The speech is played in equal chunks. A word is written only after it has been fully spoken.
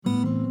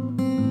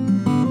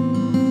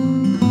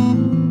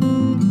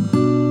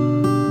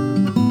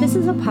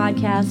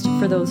podcast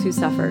for those who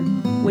suffer,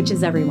 which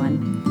is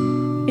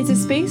everyone. It's a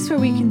space where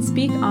we can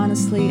speak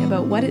honestly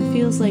about what it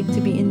feels like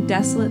to be in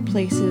desolate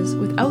places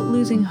without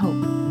losing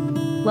hope.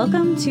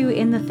 Welcome to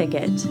In the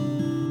Thicket.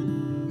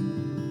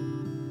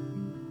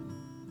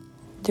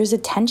 There's a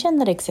tension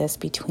that exists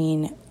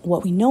between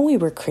what we know we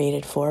were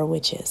created for,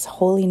 which is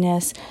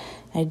holiness,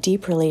 a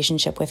deep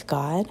relationship with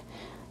God,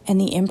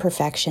 and the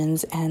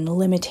imperfections and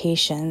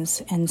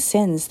limitations and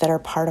sins that are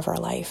part of our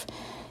life.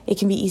 It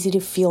can be easy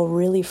to feel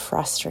really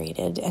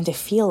frustrated and to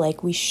feel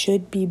like we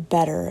should be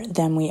better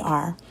than we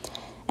are.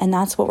 And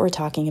that's what we're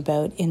talking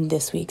about in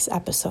this week's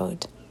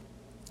episode.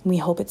 We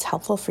hope it's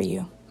helpful for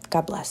you.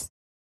 God bless.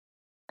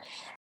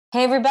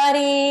 Hey,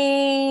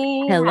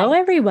 everybody. Hello,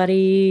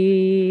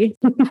 everybody.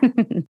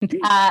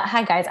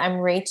 Hi, guys. I'm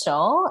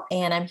Rachel,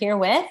 and I'm here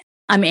with...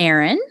 I'm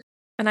Erin.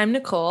 And I'm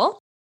Nicole.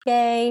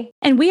 Yay.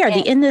 And we are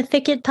the In the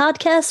Thicket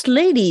podcast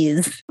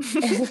ladies.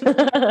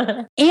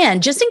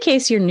 And just in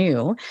case you're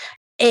new,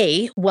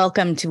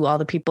 welcome to all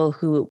the people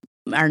who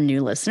are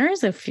new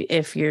listeners.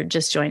 If you're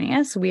just joining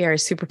us, we are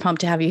super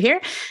pumped to have you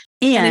here.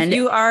 And if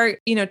you are,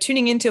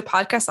 tuning into a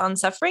podcast on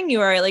suffering,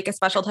 you are like a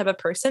special type of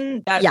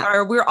person that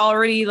we're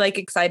already like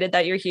excited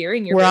that you're here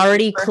and we're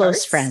already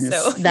close friends.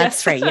 So,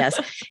 that's right. Yes.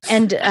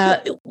 And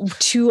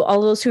to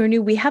all those who are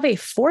new, we have a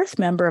fourth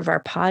member of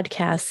our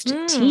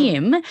podcast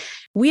team.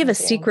 We have a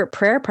secret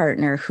prayer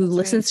partner who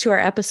listens to our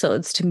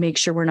episodes to make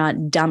sure we're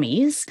not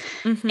dummies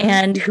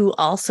and who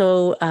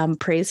also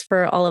prays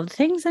for all of the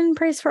things and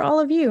prays for all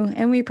of you.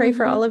 And we pray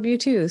for all of you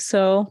too.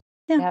 So,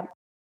 yeah. Yep.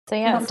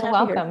 So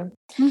welcome.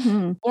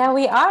 Yeah,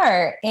 we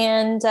are.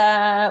 And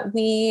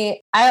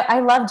I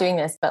love doing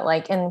this, but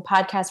like in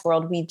podcast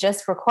world, we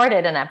just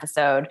recorded an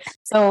episode.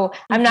 So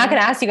I'm not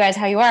going to ask you guys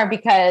how you are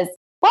because,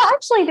 well,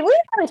 actually, we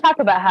didn't really talk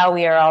about how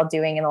we are all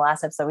doing in the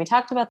last episode. We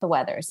talked about the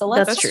weather. So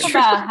let's talk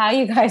about how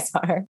you guys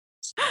are.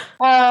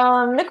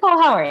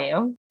 Nicole, how are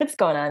you? What's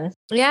going on?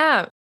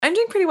 Yeah, I'm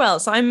doing pretty well.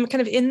 So I'm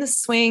kind of in the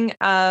swing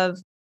of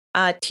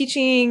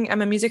teaching.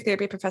 I'm a music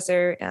therapy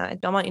professor at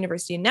Belmont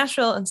University in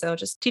Nashville. And so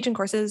just teaching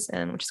courses,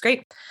 which is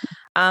great.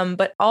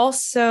 But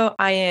also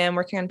I am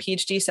working on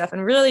PhD stuff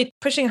and really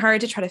pushing hard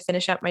to try to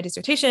finish up my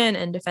dissertation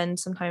and defend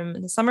sometime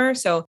in the summer.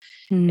 So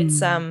it's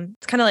kind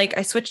of like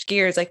I switched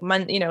gears, like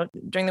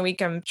during the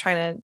week, I'm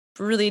trying to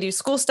really do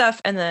school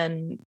stuff. And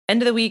then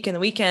end of the week and the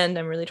weekend,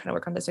 I'm really trying to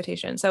work on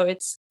dissertation. So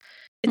it's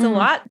a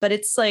lot, but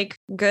it's like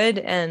good.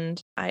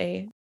 And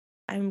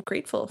I'm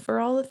grateful for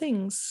all the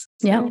things.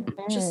 So yeah.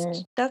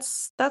 Just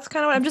that's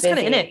kind of what I'm just kind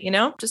of in it,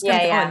 just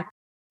kind of going.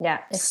 Yeah.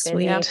 It's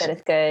Sweet. busy, but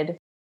it's good.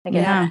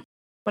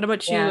 What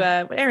about you,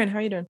 Erin? How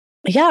are you doing?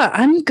 Yeah,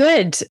 I'm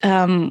good.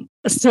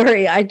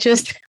 Sorry, I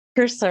just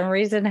for some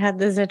reason had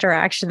this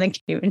interaction that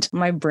came into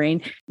my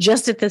brain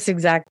just at this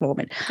exact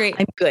moment. Great.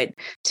 I'm good.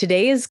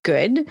 Today is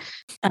good.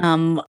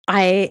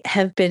 I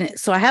have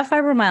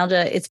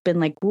fibromyalgia. It's been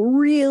like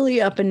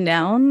really up and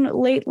down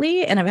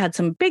lately. And I've had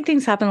some big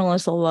things happen in the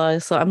last little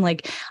while. So I'm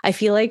like, I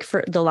feel like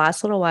for the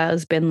last little while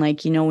has been like,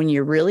 when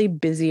you're really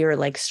busy or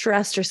like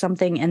stressed or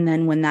something. And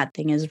then when that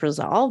thing is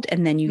resolved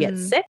and then you get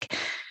sick,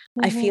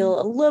 I feel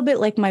a little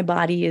bit like my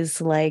body is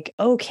like,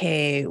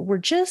 okay, we're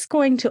just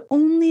going to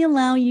only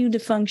allow you to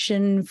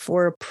function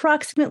for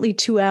approximately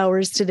 2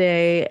 hours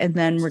today. And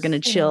then we're going to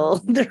chill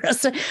the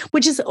rest of,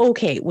 which is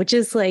okay,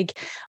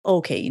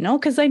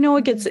 because I know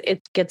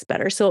it gets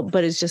better. So,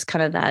 but it's just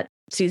kind of that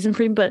season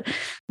for me. But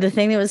the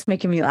thing that was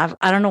making me laugh,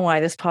 I don't know why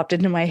this popped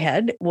into my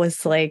head,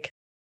 was like,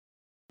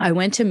 I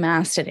went to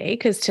Mass today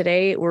because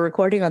today we're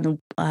recording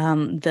on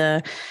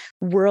the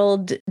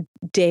World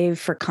Day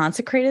for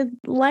Consecrated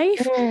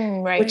Life,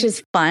 which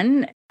is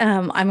fun.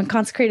 I'm a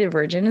consecrated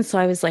virgin, and so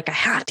I was like, I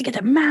have to get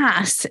to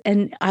Mass,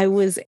 and I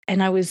was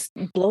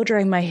blow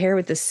drying my hair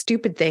with this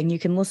stupid thing. You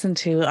can listen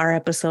to our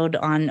episode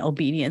on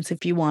obedience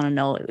if you want to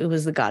know. It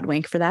was the God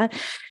wink for that.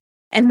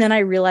 And then I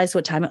realized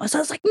what time it was. I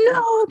was like, no,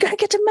 I gotta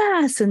get to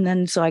Mass. And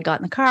then so I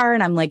got in the car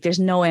and I'm like, there's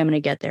no way I'm going to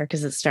get there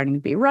because it's starting to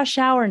be rush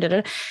hour. And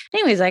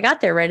anyways, I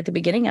got there right at the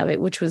beginning of it,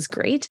 which was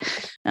great.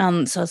 So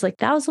I was like,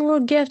 that was a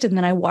little gift. And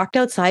then I walked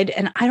outside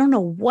and I don't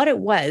know what it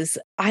was.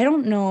 I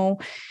don't know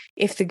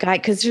if the guy,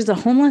 because there's a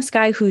homeless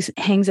guy who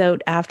hangs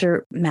out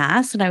after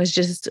Mass. And I was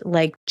just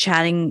like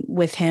chatting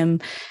with him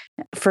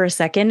for a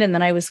second. And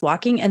then I was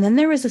walking. And then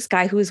there was this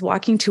guy who was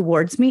walking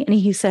towards me. And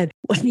he said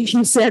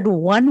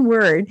one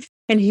word.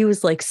 And he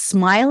was like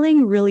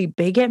smiling really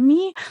big at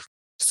me.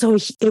 So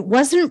it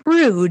wasn't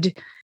rude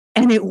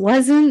and it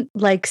wasn't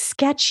like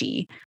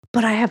sketchy,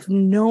 but I have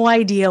no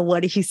idea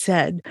what he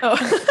said. Oh.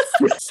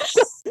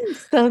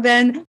 So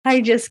then I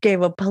just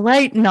gave a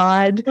polite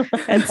nod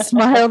and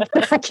smiled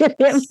back at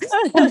him.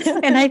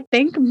 And I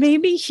think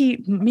maybe he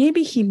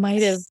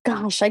might have,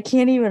 gosh, I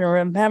can't even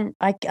remember.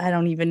 I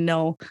don't even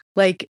know,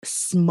 like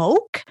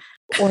smoke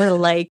or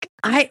like,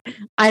 I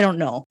don't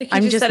know.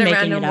 I'm just making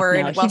a random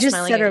word while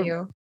smiling at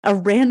you. A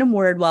random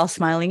word while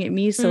smiling at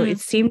me. So it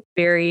seemed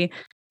very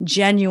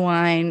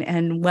genuine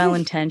and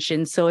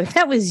well-intentioned. So if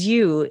that was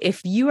you,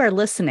 if you are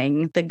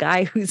listening, the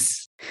guy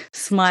who's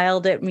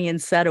smiled at me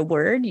and said a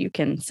word, you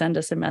can send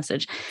us a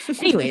message.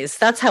 Anyways,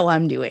 that's how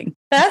I'm doing.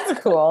 That's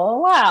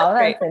cool. Wow,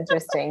 that's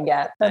interesting.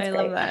 Yeah, that's I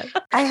love that.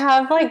 I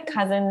have like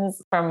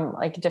cousins from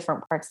like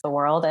different parts of the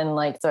world, and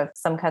like so I have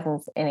some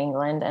cousins in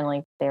England, and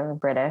like they were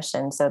British,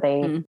 and so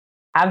they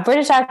have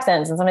British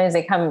accents, and sometimes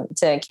they come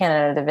to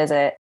Canada to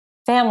visit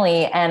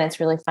family, and it's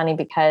really funny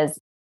because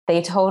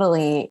they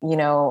totally, you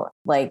know,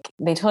 like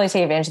they totally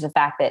take advantage of the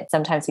fact that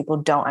sometimes people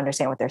don't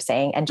understand what they're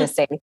saying and just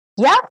say,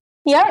 "Yep,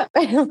 yep,"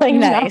 like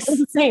nice,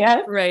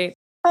 right.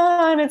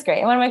 Oh, and it's great.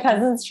 And one of my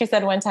cousins, she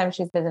said one time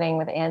she was visiting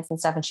with aunts and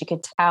stuff, and she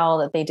could tell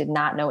that they did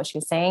not know what she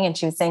was saying. And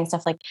she was saying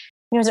stuff like,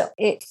 you know,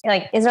 is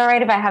it all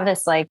right if I have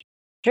this like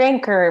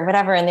drink or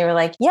whatever? And they were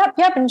like, yep,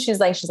 yep. And she's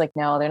like,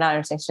 no, they're not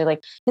understanding. She's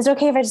like, is it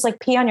okay if I just like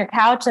pee on your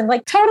couch? And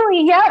like,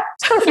 totally, yep,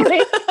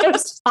 totally.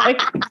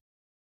 Like,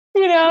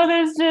 you know,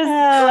 there's just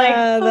like,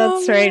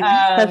 that's right.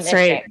 That's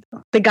right.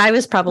 Great. The guy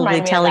was probably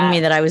telling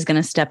me that I was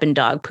going to step in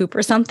dog poop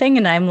or something.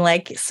 And I'm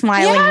like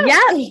smiling.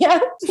 Yeah.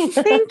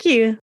 Thank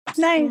you.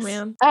 Nice.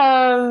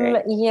 Oh,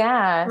 man.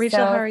 Yeah.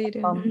 Rachel, how are you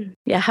doing?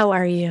 Yeah. How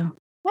are you?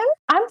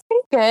 I'm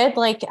pretty good.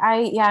 Like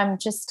I'm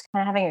just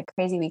kind of having a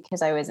crazy week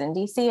because I was in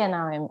DC and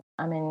now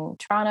I'm in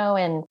Toronto,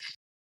 and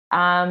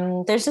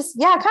there's just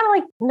kind of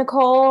like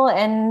Nicole,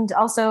 and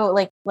also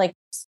like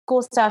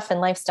school stuff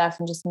and life stuff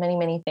and just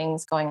many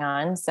things going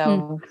on.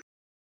 So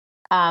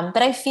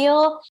but I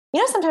feel, you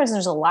know, sometimes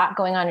there's a lot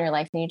going on in your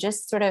life and you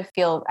just sort of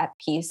feel at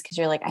peace because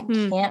you're like,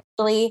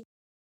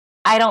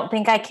 I don't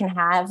think I can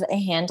have a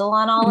handle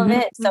on all of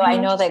it. So I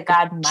know that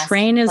God must.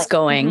 Train is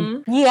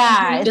going.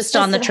 Yeah. Just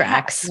on the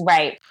tracks.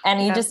 Right.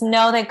 And you just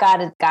know that God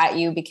has got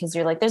you because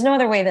you're like, there's no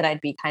other way that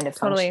I'd be kind of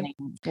functioning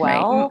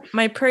well. Right.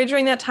 My prayer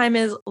during that time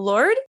is,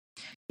 Lord,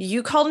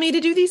 you called me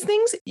to do these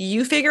things.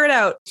 You figure it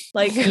out.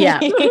 Like,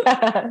 Yes.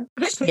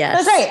 That's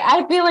right.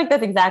 I feel like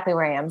that's exactly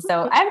where I am.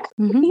 So I'm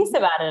peace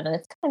about it. And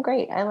it's kind of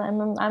great.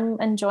 I'm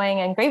enjoying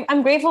and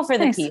I'm grateful for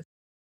the peace.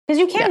 Because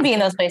you can be in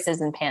those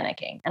places and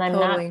panicking. And I'm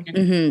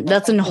not.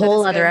 That's a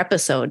whole other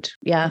episode.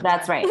 Yeah.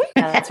 That's right.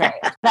 That's right.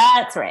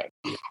 That's right.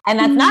 And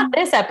that's not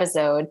this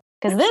episode.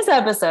 Because this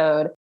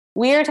episode,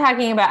 we are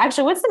talking about,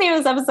 actually, what's the name of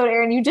this episode,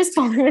 Erin? You just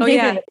told me. Oh,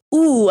 yeah.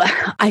 Ooh,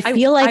 I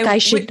feel like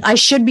I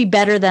should be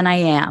better than I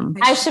am.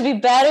 I should be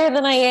better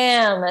than I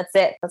am. That's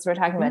it. That's what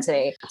we're talking about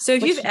today. So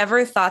if you've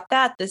ever thought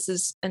that, this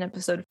is an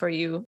episode for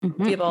you.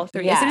 People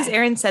through. As soon as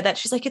Erin said that,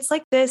 she's like, it's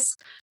like this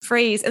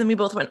phrase. And then we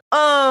both went,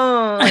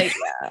 oh, like,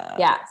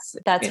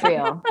 that's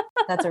real.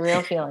 That's a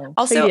real feeling.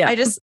 Also,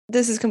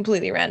 this is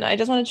completely random. I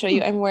just want to show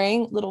you, I'm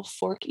wearing little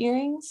fork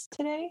earrings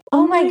today.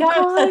 Oh my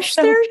gosh,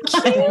 they're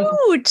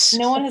cute.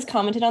 No one has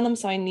commented on them,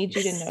 so I need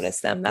you to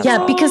notice them.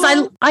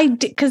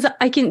 Because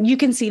you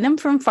can see them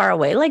from far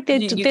away. Like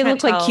they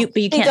look like cute,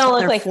 but you can't tell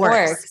look like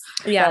forks.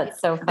 Yeah.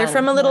 That's so fun. They're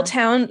from a little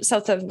town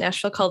south of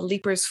Nashville called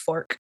Leaper's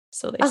Fork.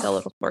 So they sell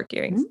little fork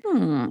earrings.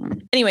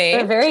 Anyway.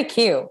 They're very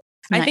cute.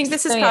 I think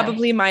this is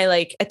probably my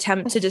like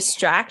attempt to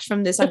distract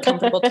from this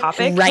uncomfortable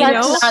topic. Right. You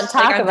know? Not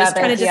talk I'm about just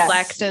trying to this,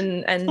 deflect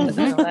and all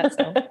that.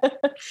 So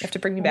you have to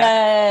bring me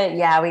back.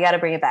 We got to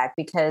bring it back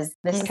because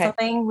this is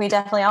something we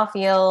definitely all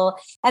feel.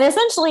 And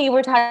essentially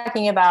we're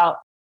talking about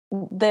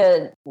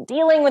the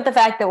dealing with the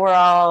fact that we're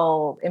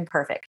all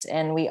imperfect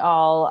and we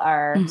all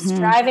are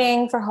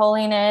striving for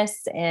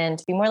holiness and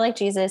to be more like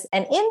Jesus.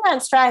 And in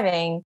that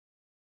striving,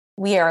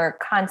 we are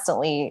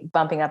constantly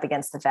bumping up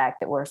against the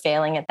fact that we're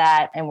failing at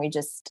that. And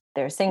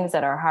there's things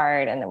that are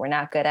hard and that we're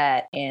not good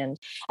at. And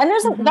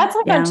there's, that's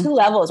like on two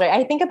levels, right?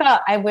 I think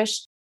about, I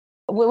wish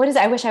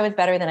I wish I was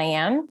better than I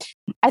am.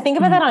 I think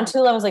about that on two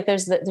levels. Like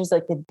there's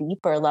like the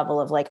deeper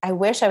level of like, I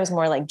wish I was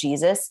more like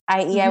Jesus,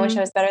 i.e. I wish I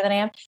was better than I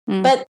am.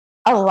 But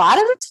a lot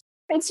of it,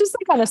 it's just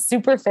like on a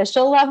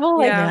superficial level.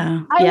 Like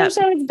I wish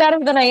I was better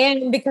than I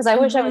am because I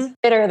wish I was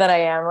fitter than I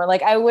am. Or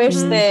like, I wish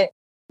that,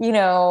 you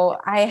know,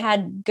 I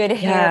had good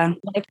hair.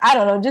 Like, I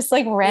don't know, just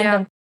like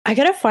random. I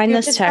got to find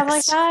this text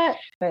like that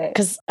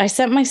because I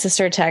sent my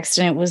sister a text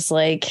and it was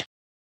like,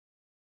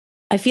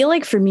 I feel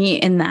like for me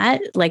in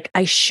that, like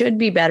I should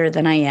be better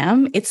than I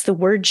am. It's the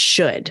word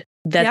should.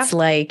 That's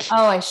like,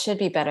 oh, I should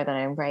be better than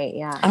I am. Right.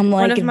 Yeah. I'm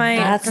like, one of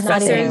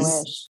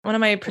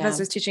my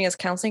professors, teaching us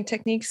counseling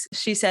techniques.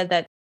 She said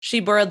that she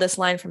borrowed this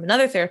line from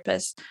another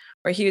therapist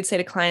where he would say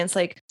to clients,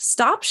 like,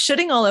 stop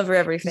shooting all over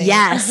everything.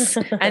 Yes.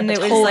 And it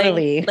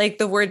was like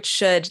the word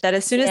should, that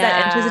as soon as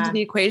that enters into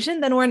the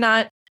equation, then we're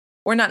not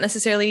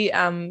necessarily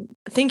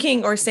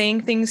thinking or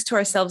saying things to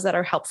ourselves that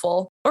are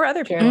helpful or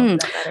other people.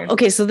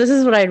 Okay. So this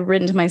is what I had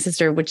written to my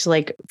sister, which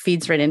like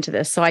feeds right into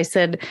this. So I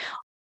said,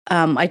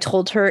 I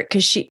told her,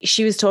 cause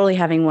she was totally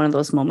having one of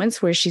those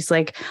moments where she's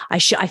like, I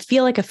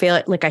feel like I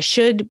fail. Like I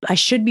should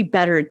be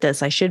better at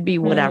this. I should be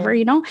whatever,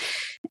 you know?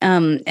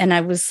 And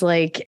I was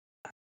like,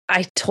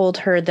 I told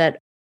her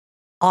that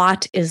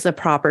ought is the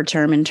proper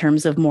term in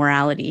terms of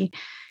morality.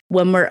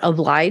 When we're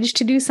obliged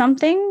to do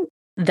something,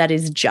 that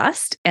is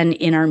just and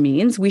in our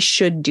means, we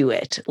should do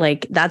it.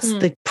 Like that's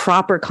the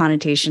proper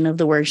connotation of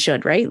the word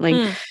should, right?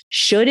 Like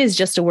should is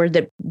just a word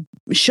that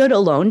should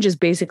alone just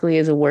basically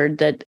is a word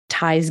that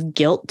ties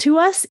guilt to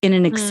us in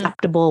an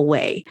acceptable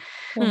way,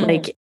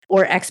 like,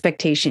 or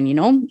expectation, you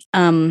know?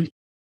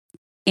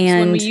 And so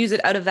when we And use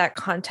it out of that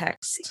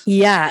context.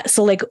 yeah.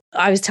 So like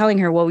I was telling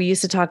her what we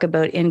used to talk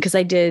about because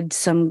I did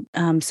some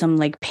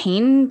like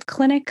pain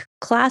clinic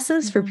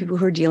classes for people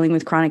who are dealing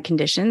with chronic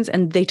conditions.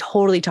 And they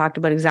totally talked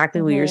about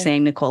exactly what you're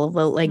saying, Nicole,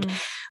 about like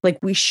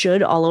we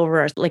should all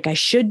over, like I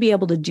should be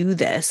able to do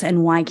this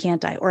and why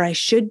can't I? Or I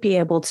should be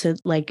able to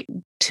like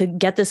to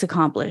get this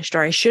accomplished,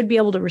 or I should be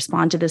able to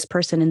respond to this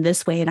person in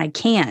this way and I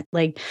can't,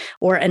 like,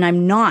 and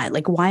I'm not,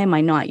 like, why am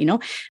I not, you know?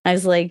 I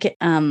was like,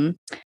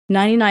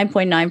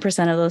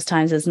 99.9% of those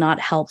times is not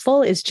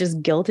helpful. It's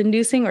just guilt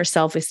inducing or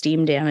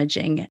self-esteem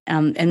damaging.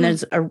 And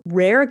there's a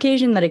rare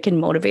occasion that it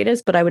can motivate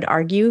us, but I would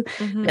argue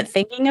that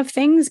thinking of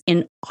things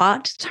in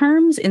ought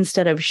terms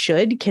instead of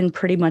should can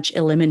pretty much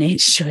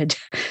eliminate should.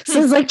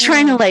 So it's like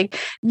trying to like,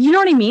 you know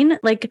what I mean?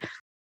 Like,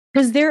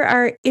 because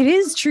it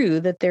is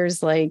true that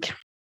there's like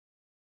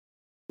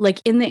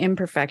in the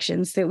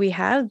imperfections that we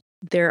have,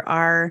 there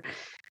are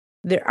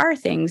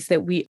things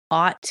that we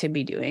ought to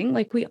be doing.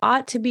 Like we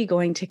ought to be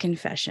going to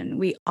confession.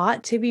 We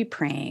ought to be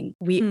praying.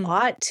 We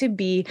ought to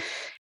be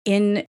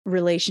in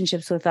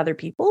relationships with other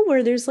people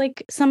where there's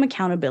like some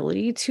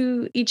accountability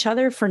to each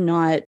other for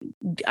not,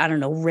 I don't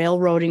know,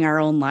 railroading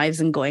our own lives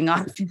and going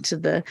off into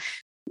the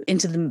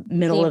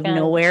middle of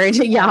nowhere,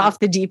 off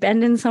the deep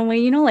end in some way,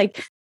 you know,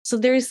 like, so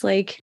there's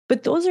like,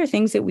 but those are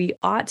things that we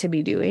ought to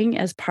be doing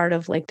as part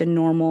of like the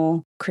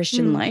normal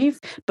Christian life.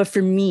 But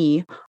for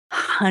me,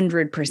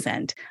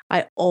 100%,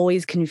 I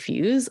always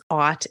confuse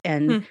ought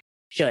and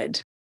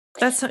should.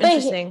 That's so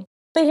interesting.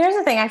 But here's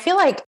the thing. I feel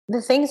like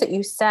the things that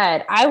you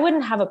said, I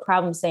wouldn't have a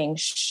problem saying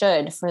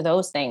should for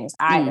those things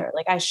either.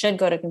 Like I should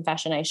go to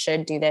confession. I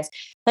should do this.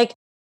 Like,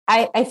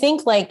 I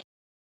think like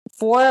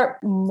for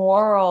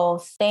moral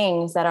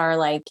things that are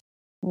like,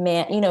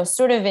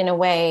 sort of in a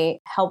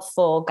way,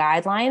 helpful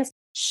guidelines,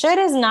 should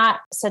is not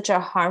such a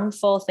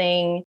harmful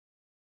thing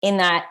in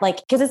that, like,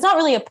 because it's not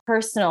really a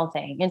personal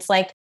thing. It's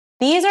like,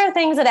 these are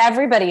things that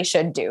everybody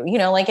should do, you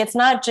know, like it's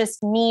not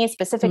just me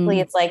specifically.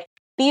 It's like,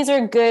 these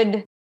are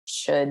good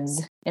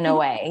shoulds in a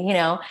way, you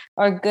know,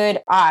 or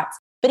good oughts.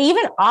 But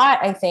even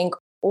ought, I think,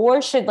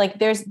 or should, like,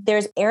 there's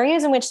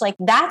areas in which like,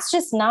 that's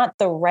just not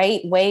the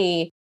right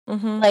way.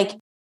 Like,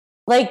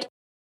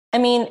 I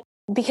mean,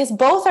 because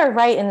both are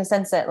right in the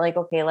sense that like,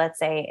 okay, let's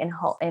say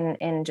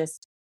in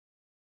just,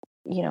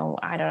 you know,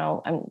 I don't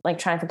know, I'm like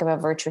trying to think of a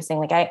virtuous thing.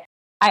 Like I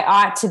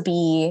ought to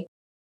be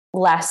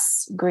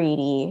less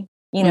greedy,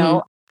 you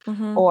know,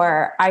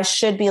 or I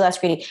should be less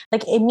greedy.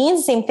 Like it means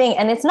the same thing.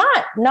 And it's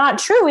not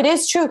true. It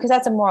is true because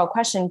that's a moral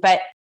question.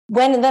 But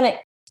when then it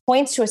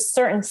points to a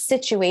certain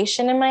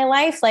situation in my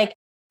life, like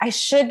I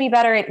should be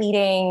better at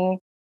eating,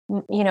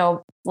 you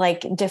know,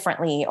 like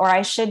differently, or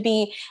I should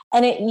be,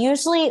 and it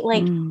usually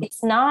like,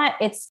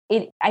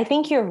 I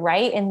think you're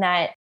right in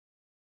that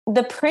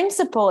the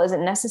principle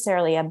isn't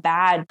necessarily a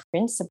bad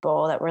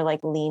principle that we're like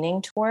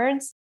leaning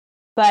towards,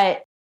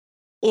 but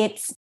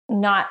it's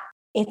not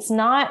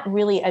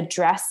really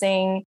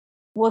addressing,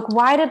 like,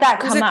 why did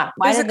that come up?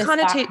 Why did this come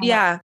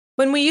up?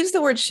 When we use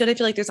the word should, I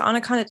feel like there's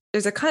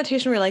a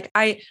connotation where like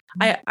I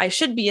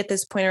should be at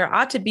this point or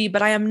ought to be,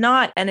 but I am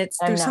not. And it's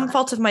through some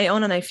fault of my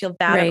own. And I feel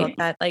bad about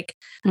that. Like,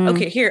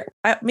 okay, here,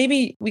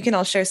 maybe we can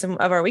all share some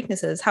of our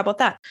weaknesses. How about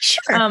that?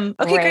 Sure.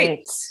 Okay,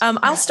 great.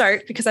 I'll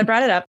start because I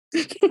brought it up.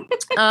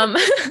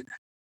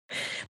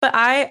 But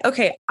I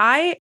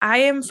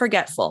am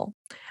forgetful.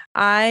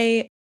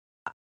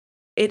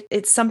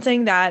 It's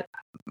something that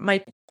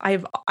I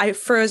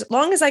for as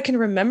long as I can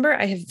remember,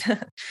 I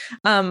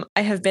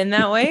have been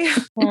that way.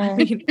 I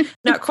mean,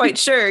 not quite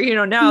sure, you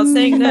know, now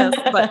saying this,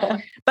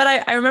 but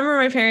I remember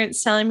my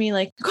parents telling me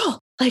like, Nicole,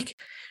 like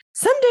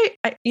someday,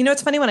 you know,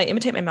 it's funny when I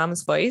imitate my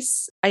mom's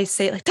voice, I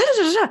say like, da,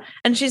 da, da, da,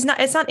 and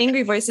it's not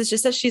angry voice. It's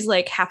just that she's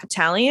like half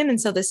Italian.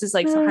 And so this is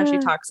like how she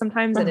talks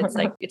sometimes. And it's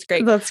like, it's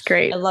great. That's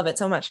great. I love it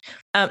so much.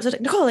 So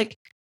like, Nicole, like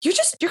you're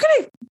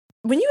gonna,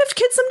 when you have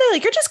kids someday,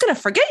 like you're just going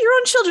to forget your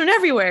own children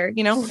everywhere,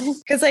 you know?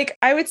 Because like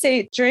I would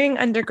say during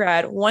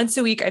undergrad, once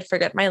a week, I'd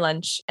forget my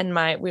lunch, and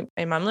my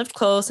mom lived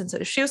close. And so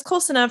if she was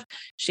close enough,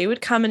 she would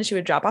come and she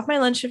would drop off my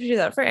lunch if she was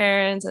out for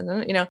errands. And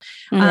then, you know,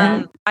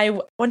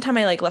 one time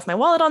I like left my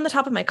wallet on the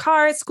top of my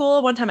car at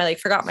school. One time I like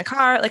forgot my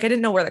car. Like I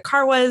didn't know where the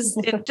car was.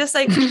 It just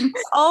like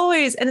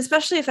always, and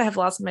especially if I have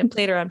lots on my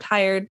plate or I'm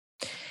tired.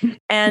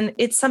 And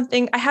it's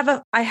something I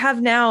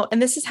have now,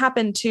 and this has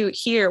happened too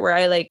here where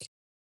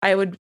I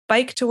would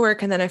bike to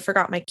work and then I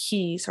forgot my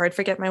keys, or I'd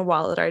forget my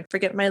wallet, or I'd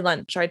forget my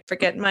lunch, or I'd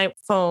forget my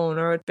phone,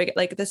 or I'd forget,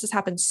 like this has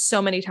happened so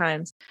many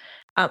times.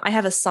 I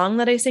have a song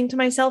that I sing to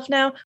myself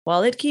now: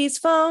 wallet, keys,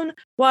 phone,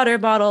 water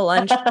bottle,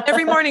 lunch,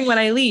 every morning when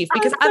I leave,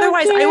 because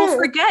otherwise I will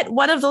forget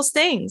one of those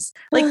things,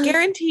 like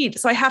guaranteed.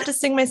 So I have to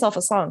sing myself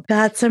a song.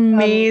 That's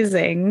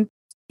amazing.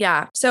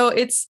 Yeah. So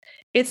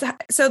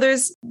so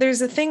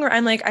there's a thing where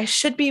I'm like, I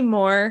should be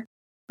more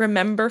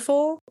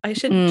rememberful. I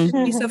shouldn't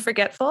be so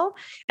forgetful.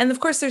 And of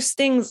course, there's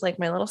things like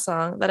my little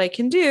song that I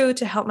can do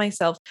to help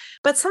myself.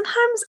 But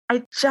sometimes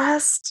I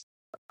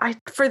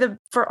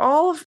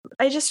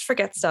just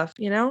forget stuff,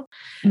 you know?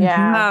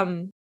 Yeah.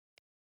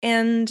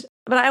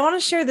 But I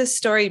want to share this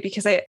story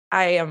because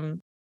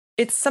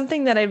it's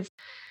something that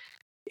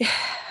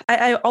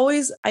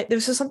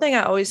this is something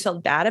I always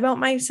felt bad about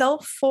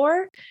myself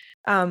for,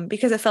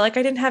 because I felt like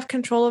I didn't have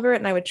control over it.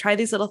 And I would try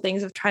these little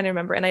things of trying to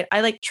remember. And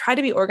I like try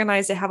to be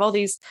organized. I have all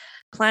these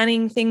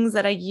planning things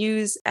that I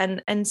use,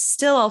 and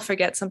still I'll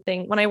forget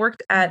something. When I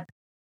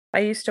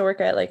used to work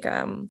at like,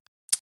 a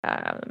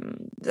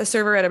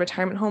server at a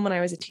retirement home when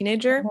I was a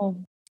teenager,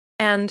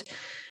 and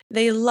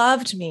they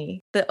loved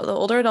me. The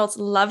older adults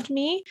loved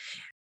me,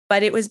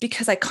 but it was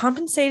because I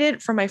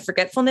compensated for my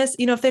forgetfulness.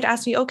 You know, if they'd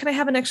ask me, oh, can I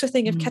have an extra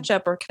thing of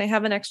ketchup, or can I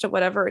have an extra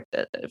whatever?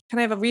 Can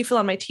I have a refill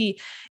on my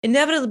tea?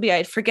 Inevitably,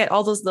 I'd forget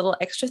all those little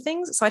extra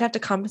things. So I'd have to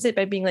compensate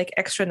by being like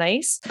extra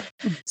nice.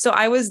 So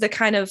I was the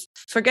kind of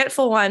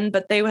forgetful one,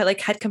 but they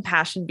had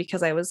compassion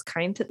because I was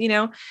kind to, you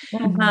know.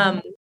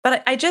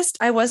 But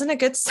I wasn't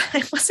good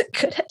at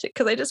it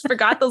because I just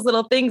forgot those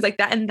little things like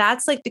that. And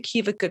that's like the key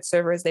of a good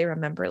server is they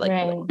remember, like,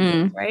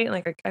 right?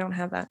 Like I don't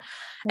have that.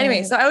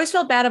 Anyway, so I always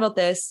felt bad about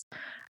this.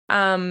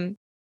 But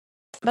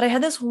I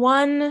had this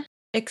one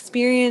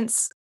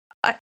experience.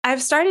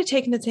 I've started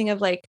taking the thing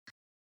of like,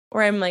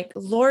 where I'm like,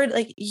 Lord,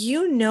 like,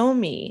 you know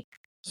me,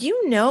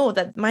 you know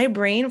that my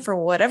brain, for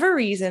whatever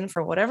reason,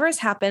 for whatever has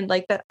happened,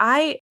 like that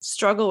I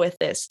struggle with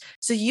this.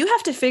 So you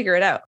have to figure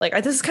it out. Like,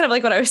 this is kind of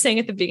like what I was saying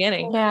at the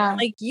beginning. Yeah.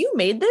 Like, you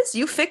made this,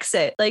 you fix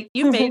it. Like,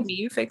 you made me,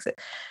 you fix it.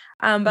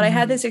 But I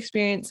had this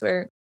experience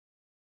where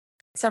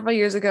several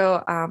years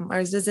ago, I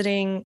was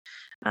visiting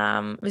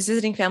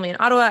family in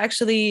Ottawa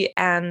actually,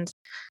 and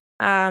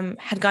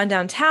had gone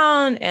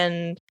downtown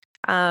and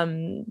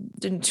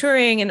did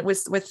touring, and it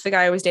was with the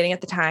guy I was dating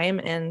at the time,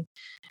 and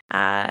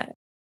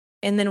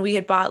then we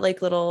had bought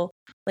like little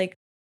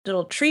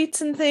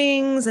treats and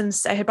things, and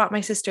I had bought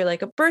my sister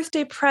like a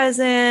birthday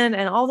present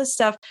and all this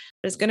stuff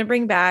I was going to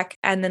bring back.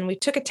 And then we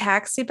took a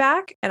taxi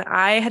back, and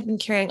I had been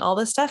carrying all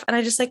this stuff, and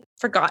I just like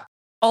forgot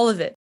all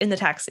of it in the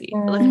taxi.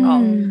 Like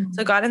all.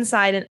 So I got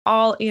inside and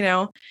all, you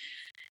know.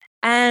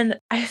 And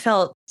I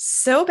felt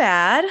so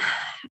bad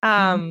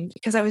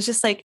because I was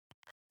just like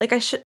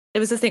it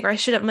was the thing where I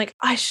should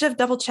have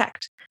double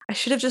checked. I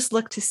should have just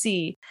looked to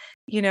see,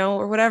 you know,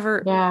 or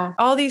whatever. Yeah.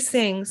 All these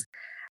things.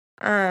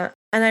 And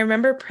I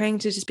remember praying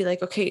to just be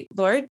like, okay,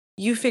 Lord,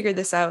 you figured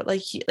this out.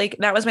 Like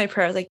that was my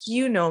prayer. I was like,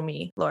 you know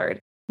me,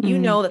 Lord, you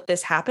know that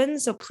this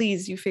happened. So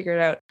please, you figure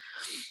it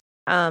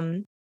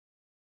out.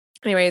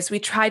 Anyways, we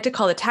tried to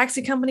call the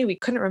taxi company. We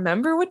couldn't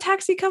remember what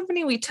taxi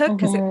company we took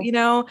because, you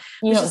know,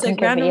 it was just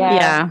like random.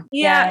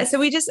 Yeah.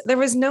 So there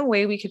was no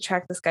way we could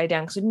track this guy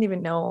down because we didn't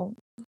even know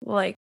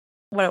like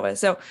what it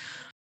was. So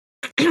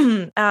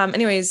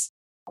anyways,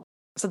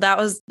 so that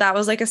was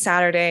like a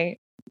Saturday.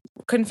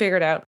 Couldn't figure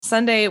it out.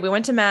 Sunday, we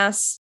went to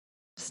mass,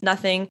 just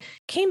nothing.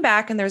 Came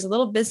back, and there was a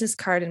little business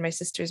card in my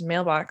sister's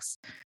mailbox.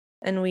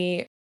 And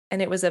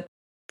it was a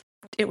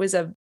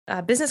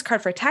business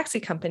card for a taxi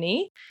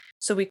company.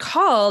 So we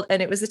called,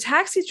 and it was a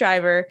taxi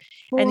driver,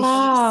 and he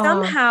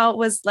somehow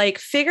was like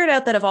figured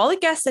out that of all the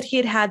guests that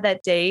he had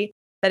that day,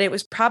 that it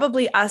was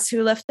probably us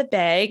who left the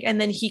bag.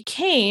 And then he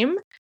came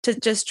to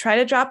just try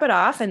to drop it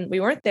off, and we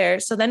weren't there.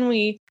 So then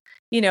we,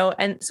 you know,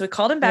 and so we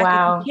called him back,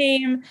 and he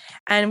came,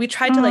 and we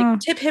tried to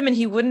like tip him, and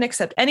he wouldn't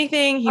accept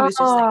anything. He was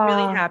just like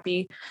really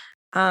happy.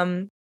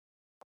 So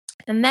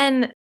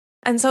it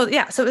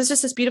was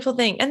just this beautiful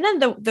thing. And then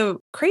the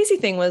crazy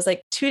thing was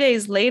like 2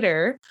 days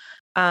later,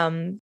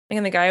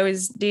 and the guy I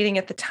was dating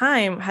at the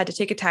time had to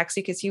take a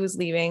taxi because he was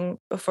leaving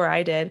before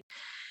I did.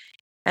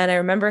 And I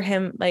remember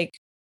him like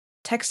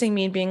texting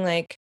me and being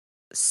like,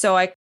 so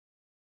I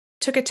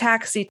took a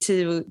taxi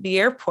to the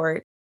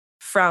airport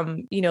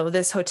from, you know,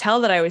 this hotel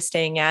that I was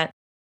staying at.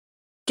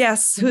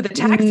 Guess who the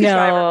taxi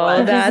driver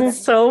was?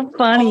 That's so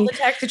funny. All the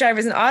taxi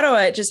drivers in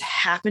Ottawa, it just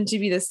happened to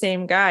be the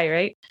same guy,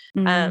 right?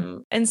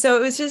 And so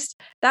it was just,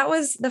 that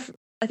was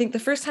I think the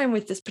first time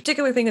with this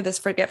particular thing of this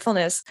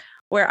forgetfulness,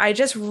 where I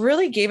just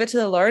really gave it to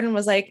the Lord and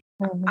was like,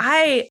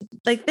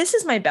 this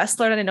is my best,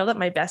 Lord. And I know that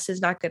my best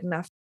is not good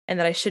enough and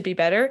that I should be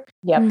better.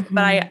 Yep.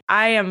 But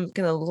I am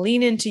going to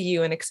lean into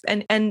you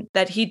and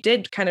that he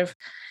did kind of,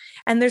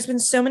 and there's been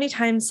so many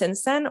times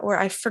since then where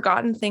I've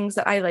forgotten things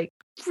that I like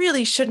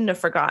really shouldn't have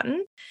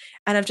forgotten.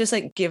 And I've just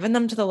like given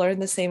them to the Lord in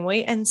the same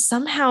way. And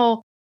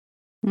somehow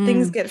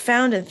things get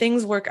found and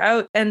things work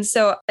out. And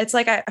so it's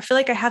like, I feel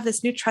like I have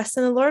this new trust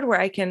in the Lord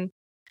where I can,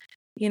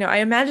 you know, I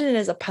imagine it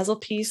as a puzzle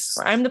piece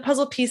where I'm the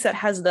puzzle piece that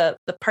has the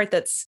part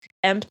that's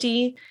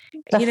empty,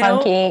 the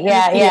funky.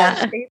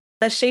 Yeah.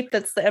 The shape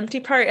that's the empty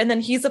part. And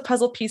then he's a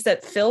puzzle piece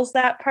that fills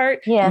that part.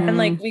 Yeah. And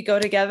like we go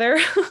together.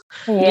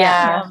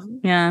 Yeah.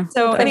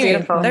 So that's anyway,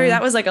 beautiful.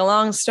 that was like a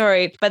long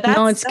story, but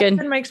that's good.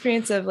 been my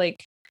experience of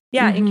like,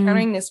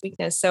 encountering this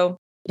weakness. So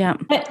yeah.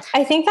 But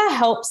I think that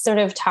helps sort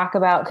of talk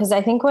about, because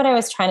I think what I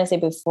was trying to say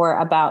before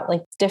about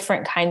like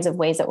different kinds of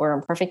ways that we're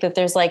imperfect, that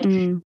there's like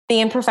the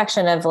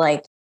imperfection of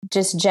like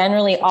just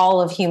generally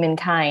all of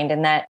humankind,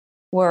 and that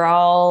we're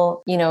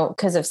all, you know,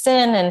 because of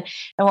sin, and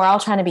we're all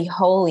trying to be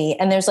holy.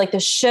 And there's like the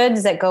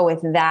shoulds that go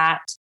with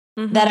that,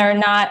 that are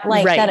not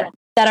like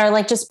that are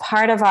like just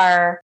part of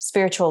our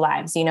spiritual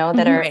lives, you know,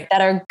 that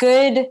are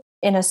good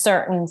in a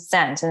certain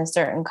sense, in a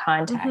certain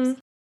context.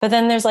 But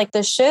then there's like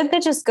the should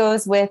that just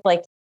goes with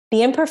like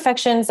the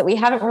imperfections that we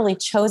haven't really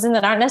chosen,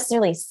 that aren't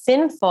necessarily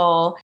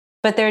sinful,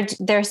 but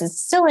there's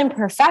still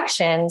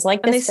imperfections, like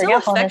and this. And they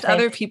still affect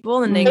other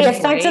people in a negative way. They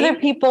affect other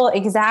people,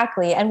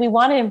 exactly. And we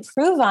want to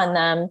improve on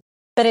them,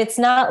 but it's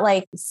not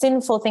like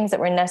sinful things that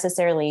we're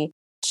necessarily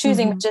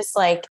choosing, just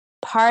like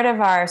part of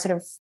our sort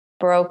of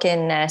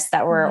brokenness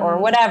that we're, or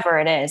whatever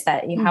it is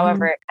that you,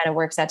 however it kind of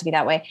works out to be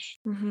that way,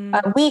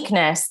 a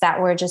weakness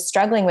that we're just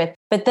struggling with.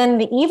 But then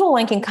the evil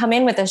one can come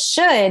in with a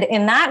should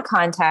in that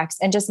context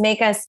and just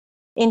make us,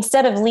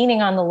 instead of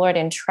leaning on the Lord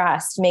in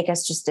trust, make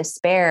us just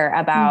despair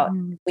about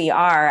who we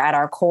are at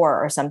our core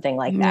or something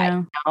like that.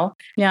 You know?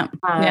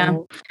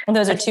 And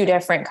those are two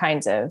different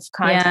kinds of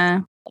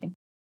contexts.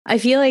 I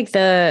feel like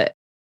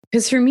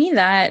because for me,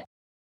 that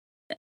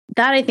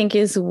I think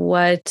is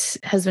what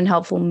has been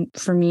helpful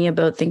for me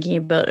about thinking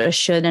about a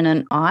should and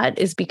an ought,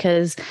 is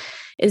because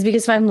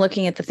if I'm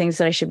looking at the things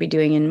that I should be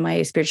doing in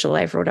my spiritual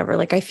life or whatever,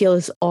 like I feel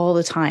this all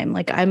the time.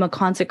 Like I'm a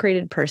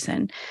consecrated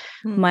person.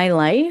 My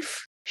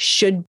life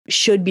should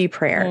be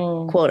prayer,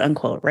 quote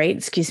unquote, right?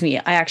 Excuse me.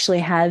 I actually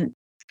had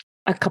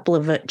a couple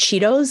of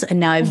Cheetos and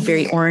now I have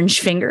very orange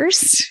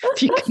fingers,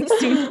 if you can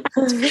see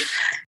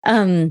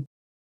that.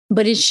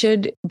 But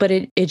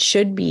it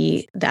should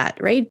be that,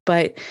 right?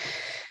 But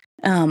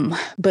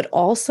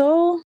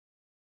also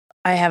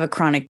I have a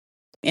chronic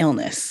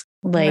illness,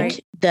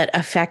 like that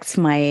affects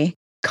my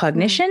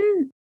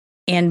cognition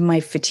and my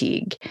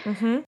fatigue.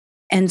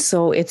 And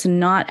so it's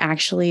not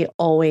actually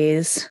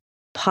always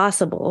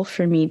possible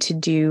for me to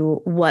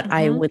do what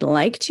I would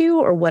like to,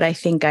 or what I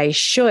think I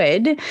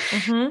should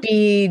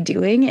be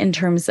doing in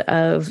terms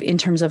of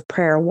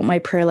prayer, what my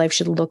prayer life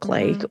should look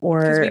like,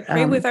 or because we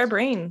pray with our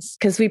brains.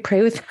 Because we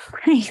pray with our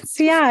brains.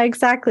 Yeah,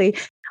 exactly.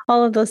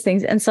 All of those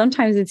things. And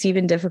sometimes it's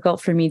even difficult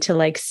for me to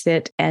like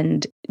sit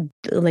and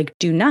like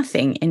do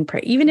nothing in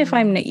prayer, even if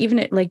I'm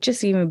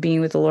even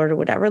being with the Lord or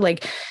whatever.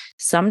 Like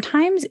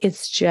sometimes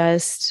it's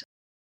just,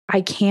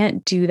 I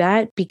can't do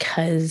that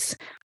because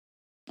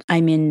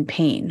I'm in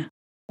pain,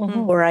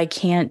 or I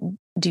can't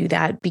do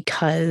that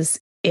because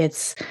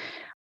it's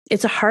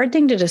a hard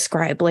thing to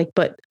describe. Like,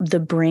 but the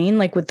brain,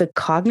 like with the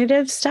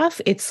cognitive stuff,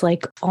 it's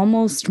like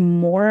almost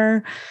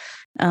more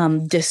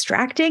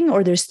distracting,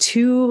 or there's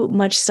too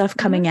much stuff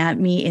coming at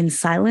me in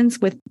silence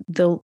with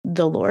the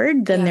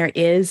Lord than there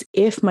is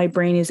if my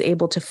brain is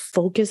able to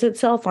focus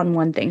itself on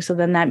one thing. So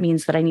then that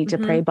means that I need to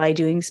pray by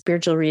doing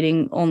spiritual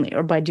reading only,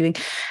 or by doing,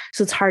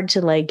 so it's hard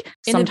to like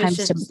sometimes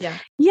to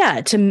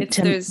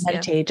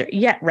meditate,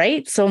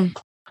 right. So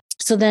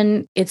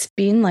then it's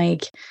been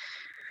like,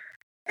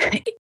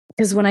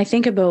 because when I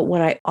think about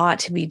what I ought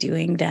to be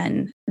doing,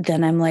 then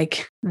I'm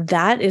like,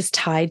 that is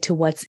tied to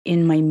what's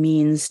in my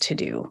means to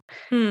do.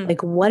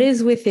 Like what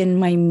is within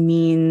my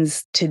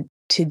means to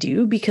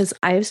do, because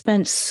I've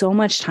spent so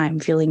much time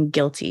feeling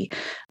guilty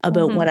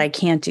about what I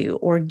can't do,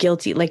 or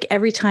guilty. Like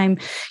every time,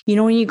 you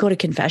know, when you go to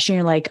confession,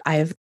 you're like,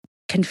 I've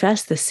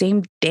confessed the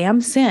same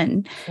damn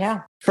sin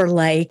for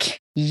like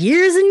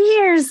years and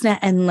years now,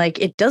 and like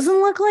it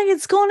doesn't look like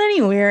it's going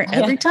anywhere.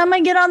 Every time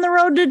I get on the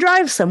road to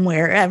drive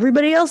somewhere,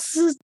 everybody else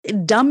is a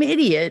dumb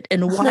idiot,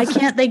 and why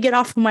can't they get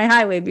off of my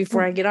highway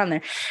before I get on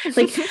there?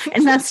 Like,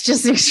 and that's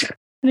just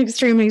an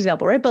extreme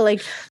example, right?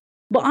 But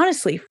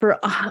honestly, for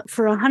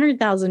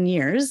 100,000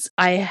 years,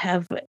 I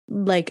have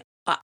like,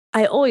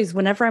 I always,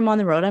 whenever I'm on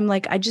the road, I'm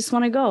like, I just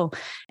want to go.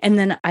 And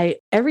then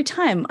every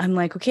time I'm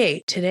like,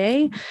 okay,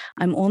 today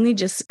I'm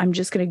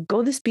just going to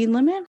go the speed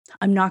limit.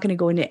 I'm not going to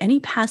go into any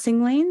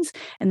passing lanes.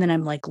 And then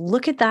I'm like,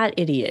 look at that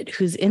idiot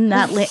who's in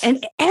that lane.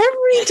 And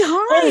every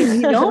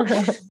time, you know,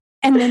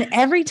 and then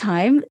every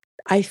time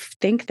I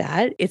think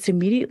that, it's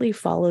immediately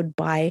followed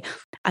by,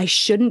 I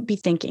shouldn't be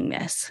thinking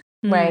this.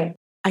 Right.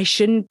 I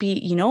shouldn't be,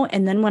 you know,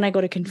 and then when I go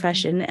to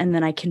confession and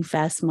then I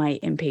confess my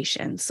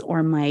impatience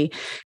or my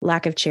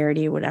lack of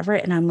charity or whatever,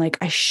 and I'm like,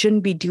 I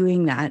shouldn't be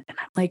doing that. And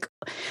I'm like,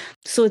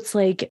 so it's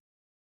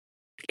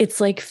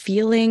like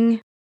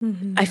feeling,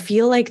 I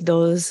feel like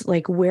those,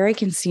 like where I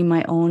can see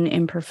my own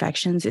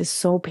imperfections is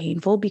so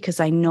painful,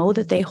 because I know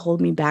that they hold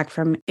me back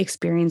from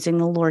experiencing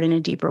the Lord in a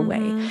deeper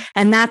way.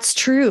 And that's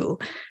true,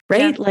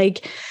 right? Yeah.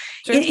 Like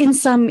in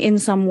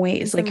some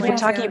ways, like if we're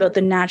talking about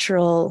the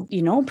natural,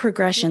 you know,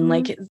 progression,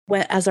 like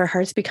as our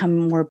hearts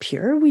become more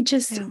pure, we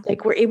just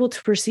like, we're able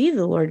to perceive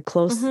the Lord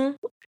close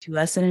to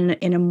us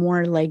in a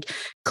more like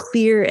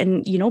clear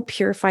and, you know,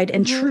 purified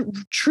and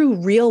true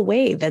real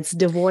way that's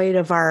devoid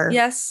of our,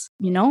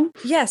 you know?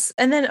 Yes.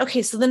 And then,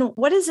 okay. So then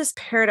what is this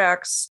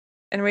paradox?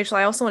 And Rachel,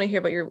 I also want to hear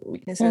about your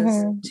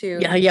weaknesses too.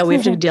 Yeah. We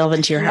have to delve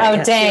into your heart.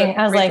 Oh, dang.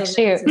 I was like,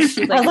 shoot.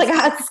 I was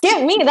like,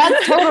 skip me.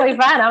 That's totally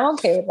fine. I'm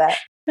okay with that.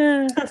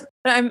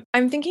 But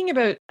I'm thinking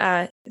about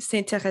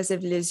Saint Thérèse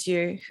of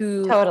Lisieux,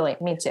 who totally,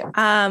 me too.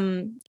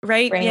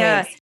 Right, Brain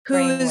yeah, waves.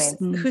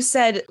 who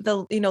said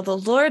the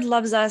Lord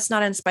loves us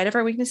not in spite of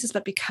our weaknesses,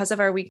 but because of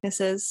our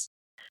weaknesses.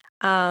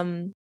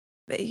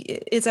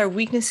 It's our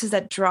weaknesses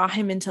that draw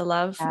him into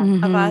love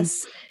of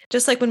us.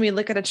 Just like when we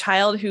look at a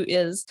child who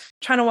is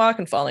trying to walk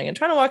and falling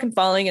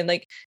and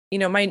like,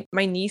 my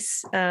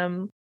niece,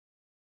 right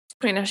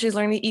now she's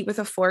learning to eat with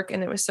a fork,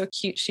 and it was so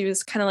cute. She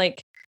was kind of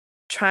like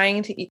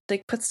trying to eat,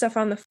 like put stuff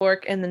on the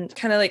fork and then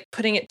kind of like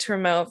putting it to her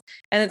mouth.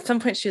 And at some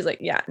point she was like,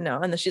 yeah, no.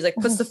 And then she's like,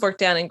 puts the fork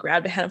down and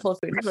grabbed a handful of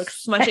food, like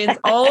smudging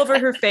all over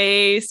her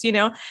face,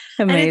 Amazing.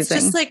 And it's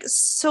just like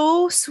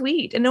so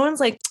sweet. And no one's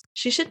like,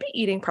 she should be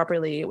eating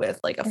properly with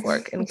like a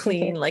fork and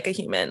clean like a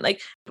human.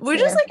 Like we're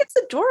just like, it's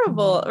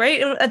adorable,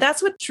 right? And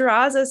that's what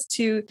draws us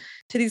to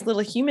these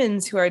little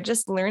humans who are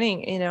just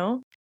learning,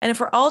 And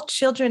if we're all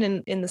children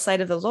in the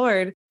sight of the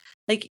Lord,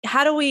 like,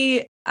 how do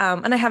we,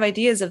 and I have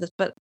ideas of this,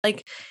 but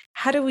like,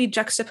 how do we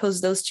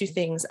juxtapose those two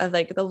things of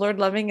like the Lord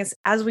loving us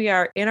as we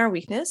are in our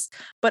weakness,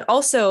 but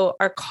also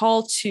our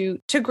call to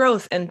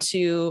growth and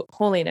to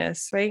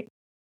holiness, right?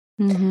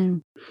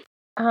 Okay,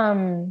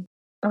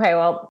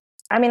 well,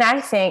 I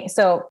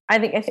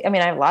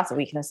have lots of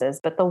weaknesses,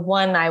 but the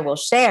one I will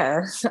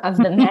share of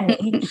the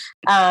many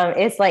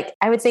is like,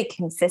 I would say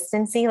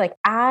consistency. Like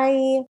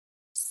I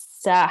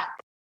suck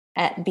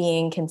at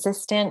being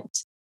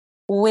consistent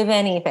with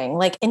anything,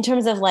 like in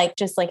terms of like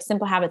just like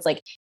simple habits,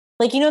 like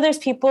there's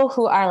people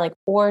who are like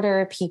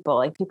order people,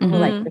 like people who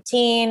like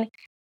routine.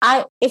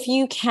 If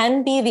you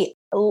can be the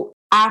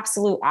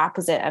absolute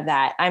opposite of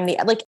that, I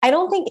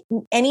don't think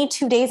any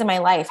 2 days of my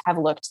life have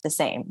looked the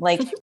same.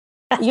 Like,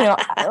 I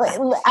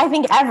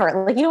think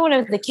ever, like, when I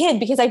was a kid,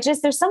 because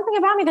there's something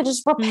about me that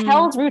just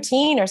repelled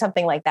routine or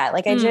something like that.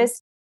 Like I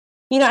just,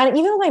 and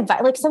even with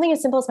like something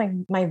as simple as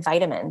my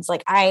vitamins,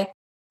 like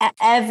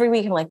every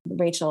week I'm like,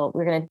 Rachel,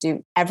 we're going to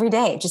do every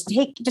day. Just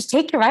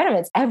take your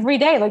vitamins every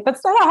day. Like,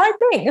 that's not a hard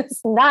thing.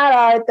 It's not a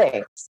hard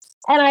thing.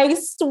 And I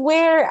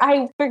swear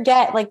I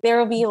forget, like there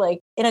will be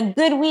like in a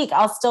good week,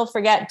 I'll still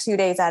forget 2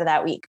 days out of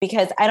that week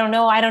because I don't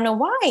know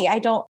why. I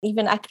can't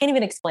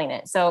even explain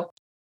it. So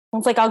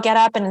it's like, I'll get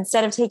up and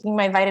instead of taking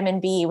my vitamin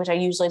B, which I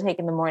usually take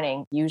in the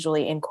morning,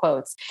 usually in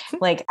quotes,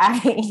 like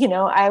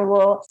I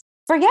will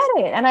forget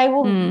it and I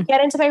will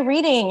get into my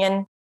reading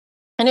and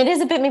it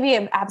is a bit maybe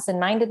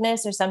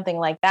absent-mindedness or something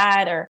like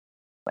that or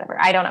whatever.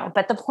 I don't know.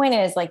 But the point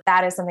is like,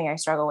 that is something I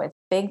struggle with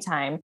big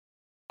time.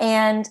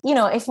 And,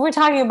 if we're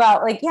talking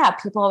about like, yeah,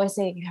 people always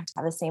say you have to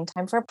have the same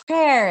time for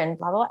prayer and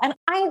blah, blah, blah. And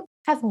I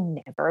have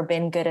never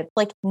been good at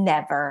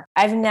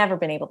I've never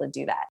been able to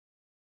do that.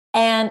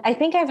 And I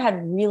think I've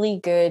had really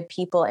good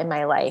people in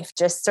my life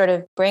just sort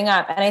of bring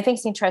up, and I think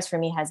St. Therese for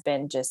me has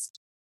been just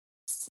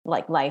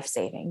like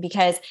life-saving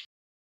because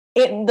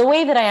the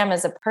way that I am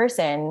as a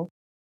person,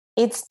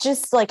 it's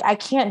just like, I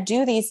can't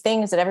do these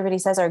things that everybody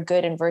says are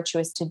good and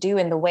virtuous to do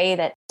in the way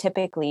that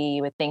typically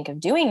you would think of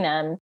doing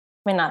them.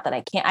 I mean, not that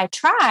I can't, I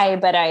try,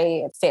 but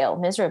I fail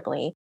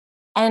miserably.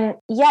 And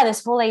yeah,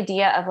 this whole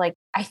idea of like,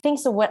 I think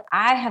so what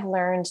I have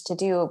learned to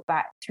do,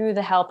 but through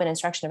the help and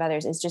instruction of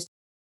others, is just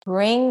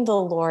bring the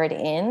Lord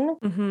into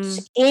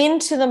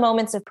the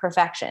moments of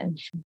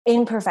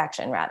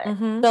imperfection rather.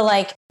 So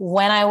like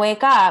when I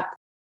wake up,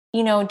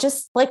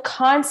 just like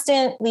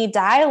constantly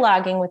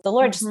dialoguing with the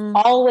Lord, just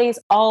always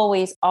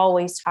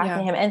talking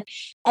to him.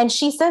 And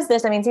she says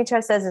this, I mean, St.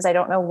 Therese says this, I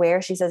don't know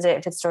where she says it,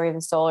 if it's Story of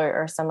the Soul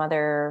or some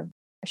other,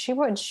 she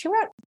wrote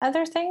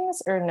other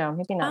things or no,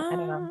 maybe not. I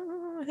don't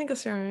know. I think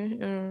it's right.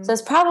 So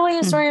it's probably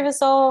a Story of the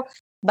Soul,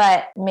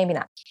 but maybe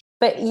not.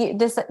 But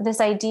this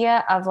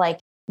idea of like,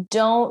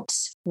 don't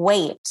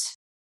wait,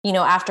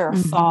 after a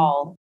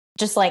fall,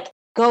 just like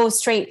go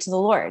straight to the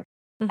Lord.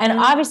 And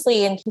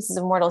obviously in cases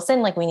of mortal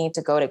sin, like we need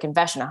to go to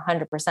confession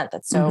 100%.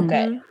 That's so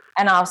good.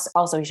 And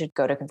also we should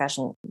go to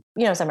confession,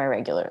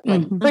 semi-regular,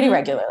 like pretty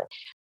regularly.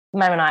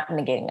 I'm not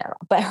negating that at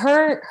all. But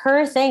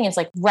her thing is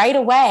like right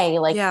away,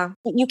 like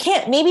you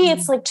can't, maybe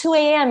it's like 2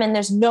 a.m. and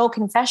there's no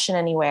confession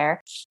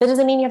anywhere. That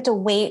doesn't mean you have to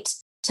wait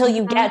till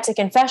you get to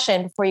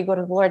confession before you go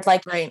to the Lord.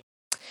 Like, right.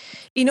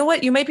 You know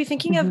what? You might be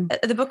thinking of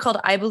the book called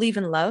I Believe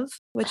in Love,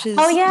 which is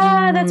that's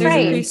right. There's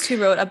a priest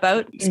who wrote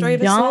about Story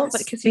of the Soul,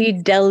 but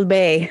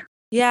Delbey.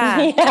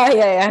 Yeah.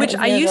 yeah. Which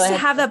I used to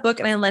have that book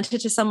and I lent it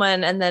to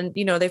someone and then,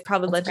 they've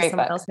probably lent it to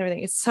someone else and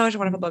everything. It's such a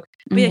wonderful book.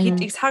 But yeah,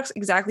 he talks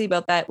exactly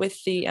about that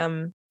with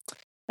the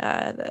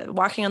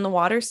walking on the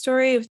water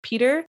story of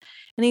Peter.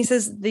 And he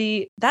says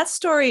that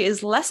story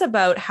is less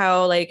about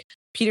how like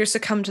Peter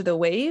succumbed to the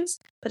waves,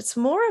 but it's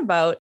more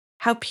about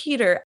how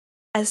Peter,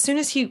 as soon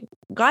as he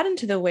got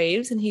into the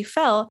waves and he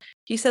fell,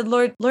 he said,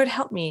 Lord,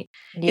 help me.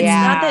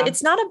 Yeah.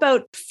 It's not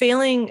about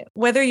failing,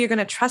 whether you're going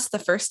to trust the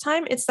first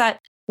time. It's that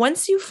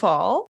once you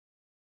fall,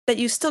 that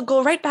you still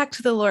go right back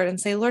to the Lord and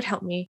say, Lord,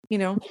 help me,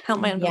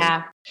 help my unbelief.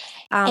 Yeah.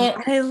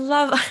 And I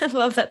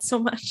love that so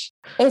much.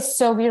 It's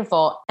so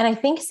beautiful. And I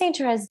think St.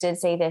 Therese did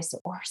say this,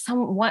 or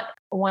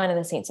one of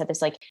the saints said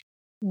this, like,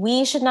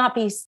 we should not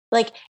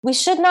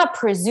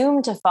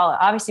presume to follow.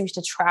 Obviously we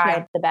should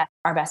try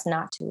our best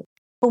not to,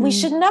 but we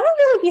should never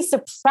really be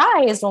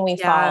surprised when we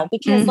fall,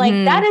 because like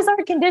that is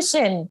our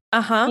condition,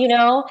 you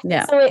know?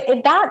 Yeah. So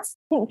that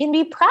can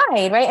be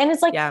pride, right? And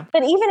it's like,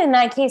 but even in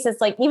that case, it's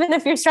like, even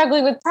if you're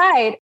struggling with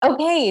pride,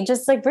 okay,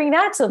 just like bring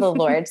that to the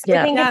Lord. So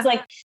I think it's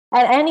like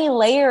at any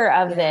layer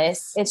of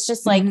this, it's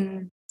just like,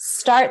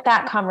 start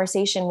that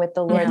conversation with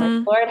the Lord.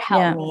 Like, Lord,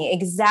 help me.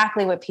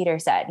 Exactly what Peter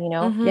said, you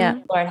know?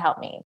 Lord, help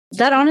me.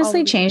 That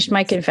honestly changed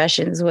my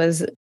confessions,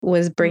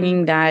 was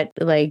bringing that,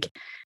 like,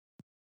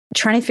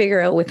 trying to figure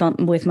out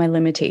with my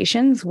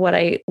limitations, what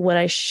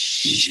I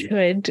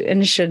should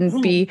and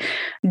shouldn't be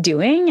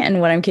doing, and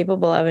what I'm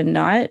capable of and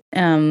not,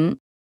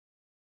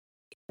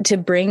 to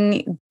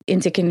bring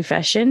into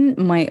confession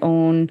my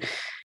own,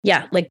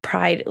 like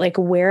pride, like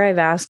where I've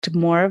asked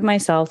more of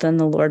myself than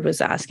the Lord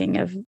was asking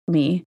of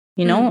me,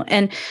 you know?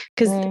 And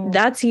because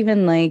that's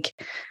even like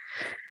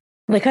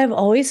I've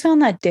always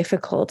found that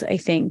difficult, I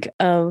think,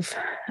 of,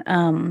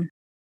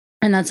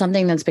 and that's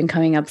something that's been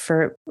coming up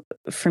for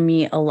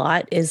me a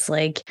lot, is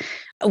like,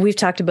 we've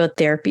talked about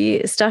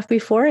therapy stuff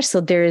before.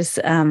 So there's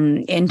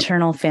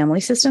internal family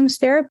systems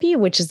therapy,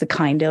 which is the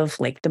kind of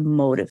like the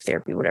mode of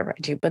therapy, whatever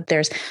I do. But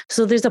there's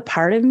a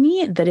part of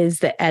me that is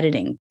the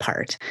editing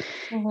part.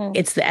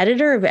 It's the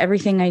editor of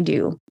everything I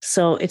do.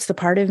 So it's the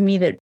part of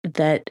me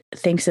that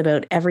thinks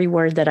about every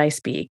word that I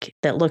speak,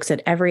 that looks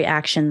at every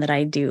action that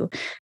I do,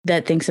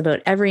 that thinks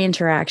about every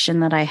interaction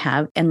that I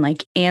have, and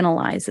like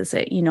analyzes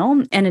it, you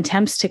know, and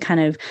attempts to kind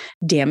of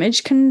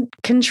damage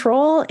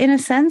control in a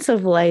sense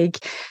of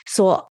like,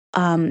 so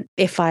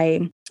if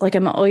I'm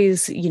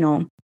always, you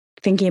know,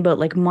 thinking about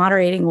like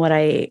moderating what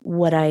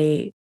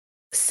I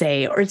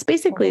say, or it's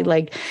basically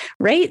like,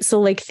 right. So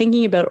like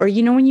thinking about, or,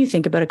 you know, when you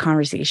think about a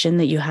conversation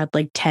that you had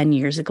like 10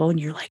 years ago and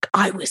you're like,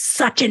 I was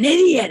such an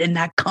idiot in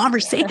that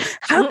conversation.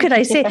 How could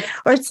I say,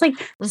 or it's like,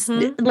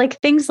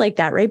 like things like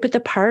that. Right. But the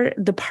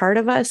part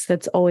of us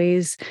that's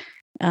always,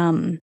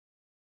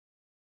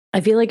 I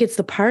feel like it's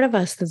the part of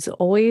us that's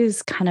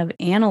always kind of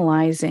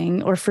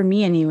analyzing, or for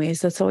me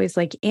anyways, that's always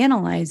like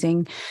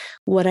analyzing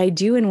what I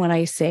do and what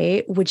I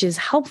say, which is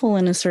helpful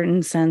in a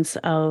certain sense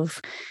of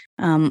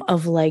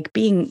like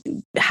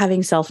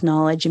having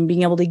self-knowledge and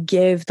being able to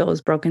give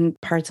those broken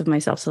parts of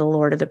myself to the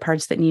Lord, or the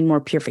parts that need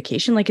more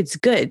purification. Like, it's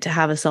good to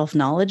have a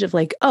self-knowledge of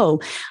like, oh,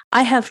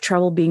 I have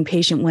trouble being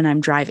patient when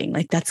I'm driving.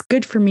 Like, that's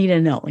good for me to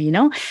know, you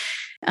know?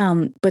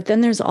 But then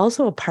there's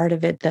also a part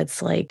of it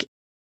that's like,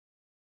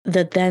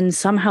 that then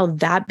somehow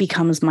that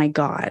becomes my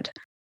God.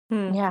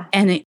 Yeah.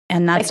 And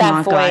that's like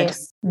not God.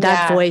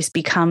 That voice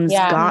becomes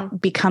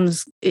God,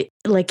 becomes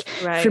like,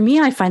 for me,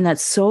 I find that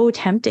so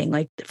tempting,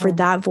 like for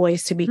that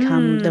voice to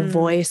become the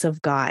voice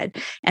of God.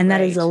 And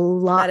that is a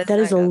lot. That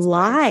is a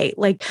lie. Voice.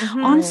 Like,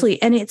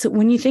 honestly, and it's,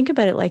 when you think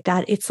about it like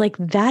that, it's like,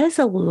 that is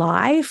a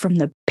lie from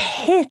the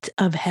pit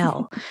of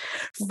hell,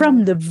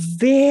 from the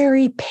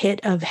very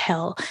pit of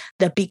hell,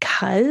 that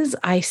because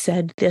I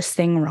said this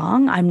thing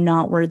wrong, I'm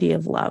not worthy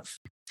of love.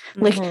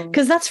 Like,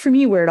 because that's for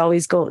me where it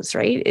always goes,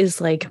 right?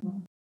 Is like,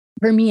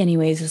 for me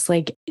anyways, it's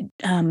like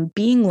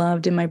being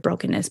loved in my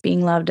brokenness,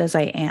 being loved as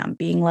I am,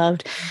 being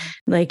loved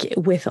like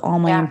with all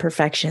my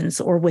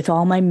imperfections, or with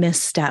all my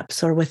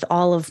missteps, or with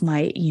all of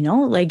my, you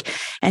know, like,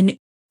 and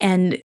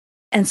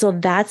so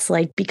that's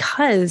like,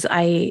 because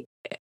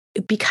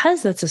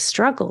that's a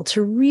struggle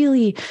to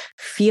really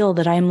feel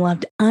that I'm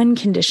loved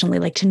unconditionally,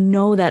 like to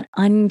know that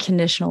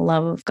unconditional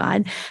love of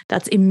God.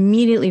 That's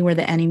immediately where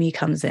the enemy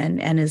comes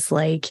in and is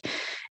like,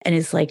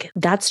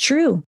 that's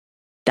true.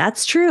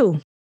 That's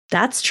true.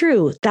 That's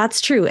true.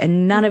 That's true.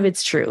 And none of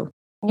it's true.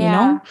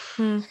 Yeah.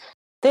 You know?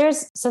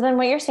 So then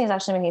what you're saying is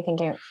actually making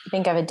me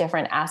think of a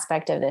different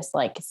aspect of this,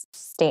 like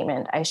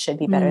statement, I should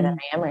be better than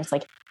I am, where it's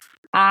like,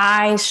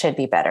 I should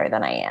be better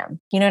than I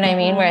am. You know what I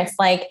mean? Where it's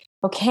like,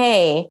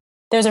 okay,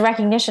 there's a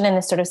recognition in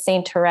this sort of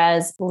Saint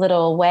Therese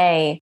little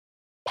way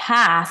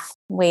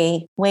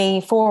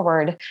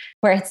forward,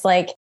 where it's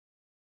like,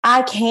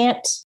 I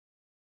can't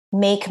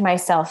make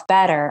myself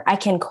better. I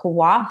can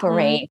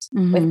cooperate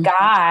with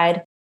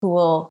God, who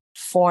will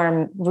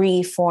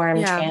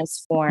reform,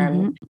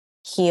 transform,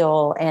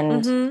 heal,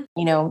 and,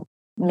 you know,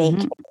 make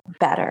me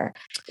better,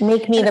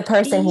 make me the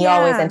person he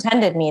always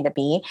intended me to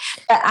be.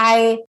 But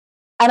I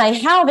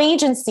have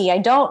agency.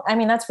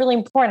 That's really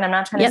important. I'm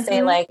not trying to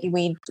say like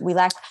we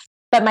lack,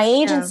 but my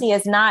agency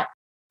is not,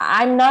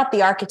 I'm not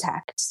the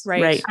architect.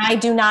 Right. I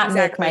do not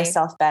make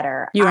myself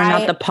better. You are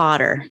not the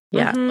potter.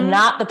 Yeah. I'm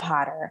not the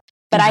potter,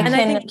 but I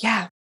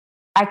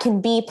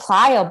can be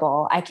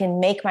pliable. I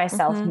can make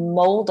myself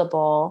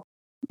moldable,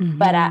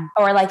 but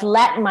or like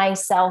let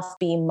myself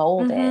be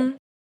molded.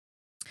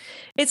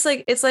 It's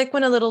like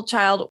when a little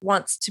child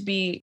wants to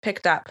be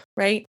picked up,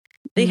 right?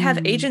 They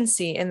have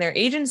agency, and their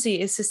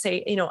agency is to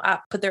say, you know,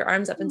 up, put their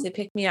arms up and say,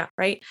 pick me up.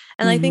 Right.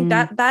 And I think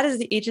that is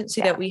the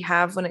agency that we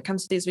have when it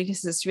comes to these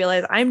weaknesses, to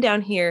realize I'm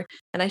down here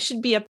and I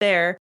should be up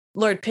there.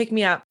 Lord, pick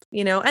me up,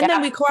 you know, and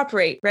then we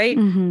cooperate, right?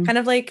 Kind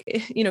of like,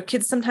 you know,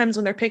 kids sometimes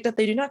when they're picked up,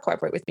 they do not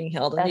cooperate with being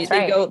held, and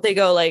they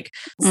go like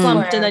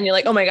slumped, and then you're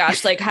like, oh my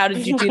gosh, like, how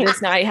did you do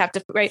this? Now you have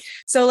to, right?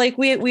 So like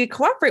we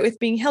cooperate with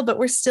being held, but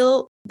we're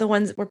still the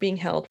ones that were being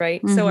held,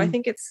 right? So I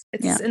think it's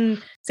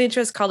in Saint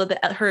Therese called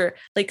it her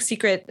like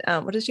secret,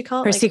 what does she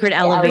call it? Her like, secret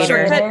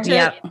elevator.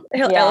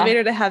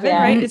 Elevator to heaven,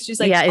 right? It's just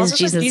like, it's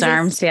Jesus'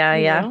 arms.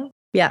 Yeah.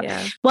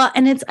 Well,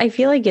 and I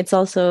feel like it's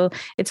also,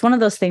 it's one of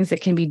those things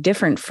that can be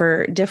different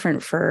for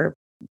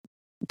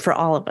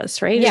all of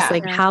us, right? It's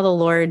like how the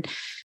Lord,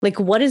 like,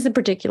 what is the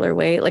particular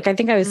way? Like, I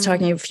think I was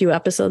talking a few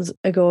episodes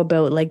ago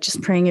about like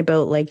just praying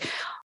about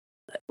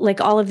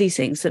like all of these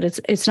things, that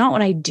it's not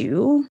what I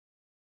do.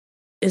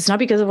 It's not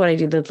because of what I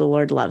do that the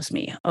Lord loves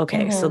me.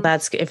 Okay. So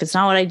that's, if it's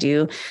not what I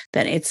do,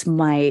 then it's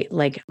my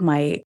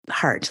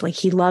heart. Like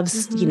he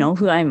loves,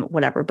 who I'm,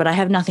 whatever, but I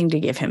have nothing to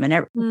give him.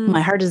 And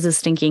my heart is a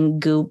stinking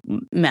goop,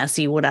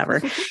 messy,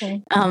 whatever.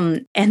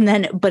 And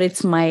then, but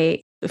it's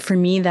for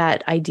me,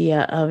 that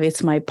idea of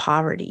it's my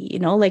poverty,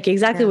 like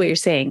exactly what you're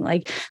saying,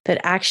 like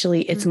that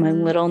actually it's my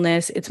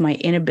littleness, it's my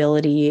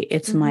inability,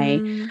 it's my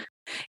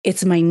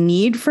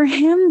need for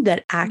him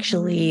that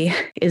actually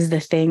is the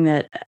thing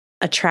that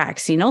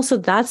attracts, so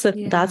that's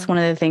one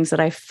of the things that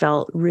I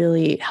felt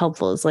really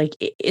helpful, is like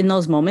in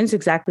those moments,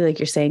 exactly like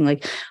you're saying,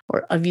 like,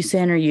 or of you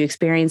sin or you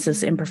experience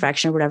this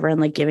imperfection or whatever,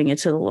 and like giving it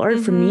to the Lord.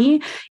 For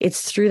me,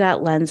 it's through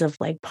that lens of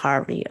like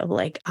poverty, of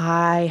like,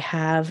 I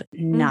have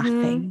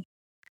nothing.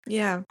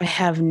 I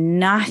have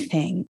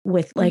nothing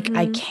with like,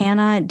 I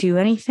cannot do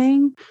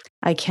anything.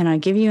 I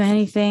cannot give you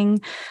anything.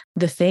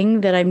 The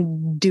thing that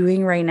I'm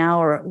doing right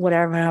now, or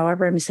whatever,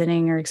 however I'm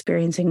sitting or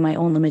experiencing my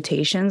own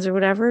limitations or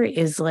whatever,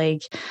 is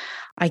like,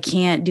 I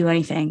can't do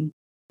anything.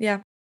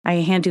 I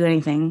can't do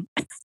anything.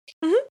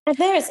 But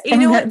there's,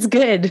 that's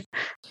good.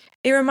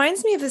 It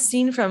reminds me of the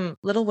scene from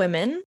Little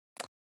Women,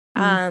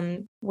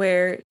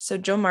 where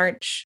Jo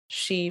March,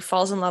 she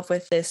falls in love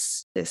with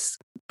this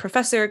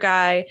professor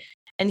guy,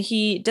 and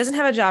he doesn't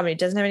have a job and he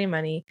doesn't have any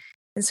money.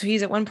 And so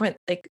he's at one point,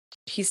 like,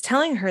 he's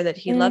telling her that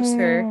he loves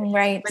her.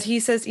 Right. But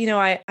he says,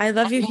 I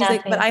love you. He's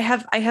like, but I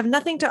have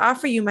nothing to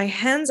offer you. My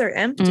hands are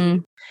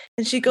empty.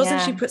 And she goes and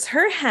she puts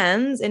her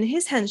hands in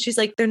his hands. She's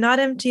like, they're not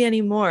empty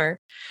anymore.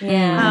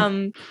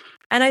 And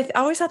I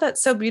always thought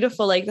that's so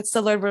beautiful. Like, that's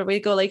the Lord where we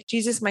go, like,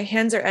 Jesus, my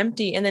hands are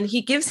empty. And then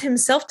he gives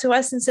himself to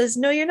us and says,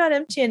 no, you're not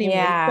empty anymore.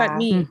 You've got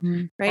me.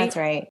 Right. That's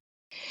right.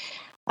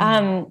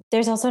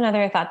 There's also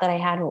another thought that I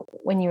had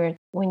when you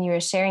were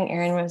sharing,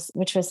 Erin,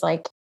 which was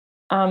like,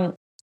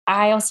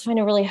 I also find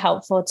it really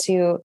helpful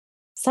to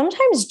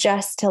sometimes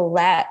just to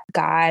let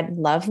God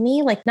love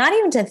me, like not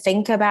even to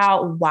think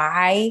about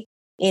why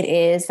it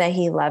is that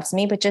he loves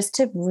me, but just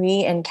to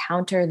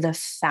re-encounter the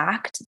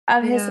fact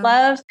of his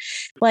love.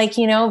 Like,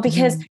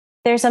 because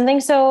there's something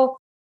so,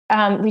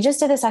 we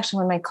just did this actually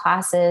one of my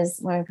classes,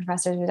 one of my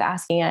professors was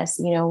asking us,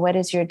 what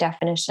is your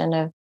definition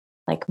of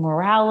like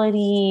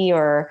morality,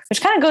 or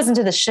which kind of goes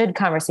into the should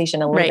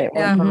conversation a little bit,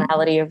 or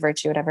morality or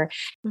virtue, whatever.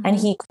 And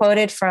he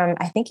quoted from,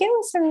 I think it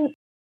was from,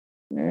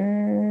 I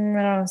don't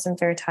know, some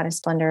Veritatis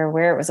Splendor,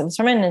 where it was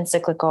from an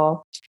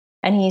encyclical.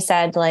 And he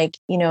said, like,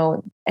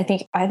 I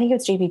think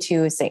it's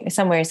JP2 saying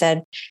somewhere, he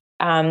said,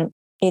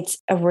 it's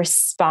a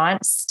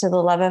response to the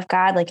love of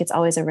God. Like it's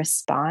always a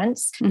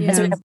response. And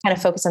so we have to kind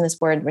of focus on this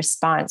word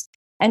response.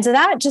 And so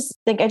that just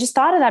like, I just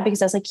thought of that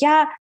because I was like,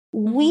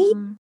 we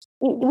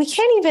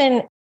can't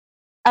even,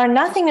 our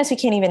nothingness, we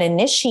can't even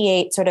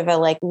initiate sort of a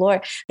like,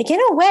 Lord, like in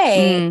a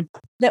way,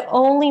 the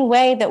only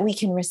way that we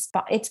can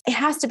respond, it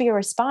has to be a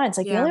response.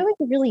 Like the only way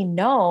to really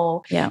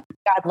know God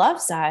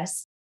loves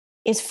us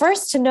is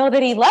first to know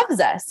that he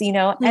loves us,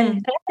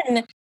 and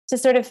then to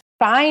sort of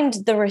find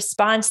the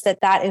response that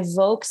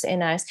evokes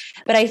in us.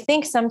 But I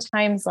think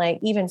sometimes, like,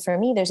 even for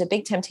me, there's a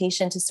big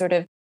temptation to sort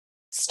of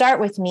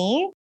start with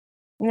me,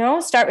 me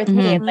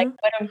and like,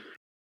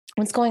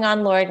 what's going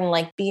on, Lord, and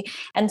like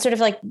and sort of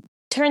like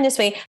turn this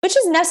way, which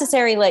is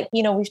necessary. Like,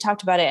 we've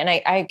talked about it, and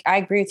I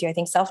agree with you. I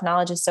think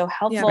self-knowledge is so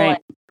helpful. And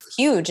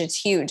it's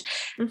huge.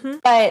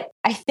 But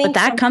I think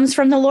that comes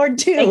from the Lord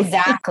too.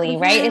 Exactly.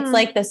 Right. It's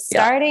like the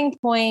starting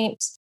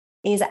point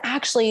is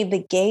actually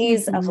the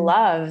gaze of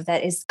love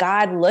that is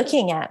God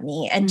looking at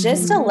me, and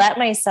just to let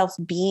myself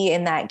be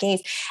in that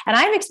gaze. And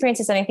I've experienced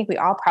this, and I think we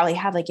all probably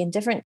have, like in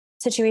different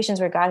situations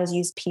where God has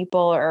used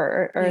people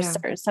or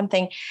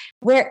something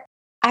where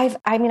I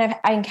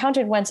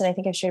encountered once, and I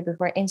think I've shared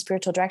before, in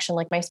spiritual direction,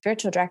 like my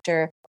spiritual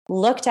director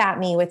looked at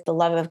me with the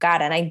love of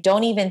God. And I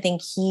don't even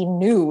think he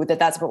knew that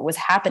that's what was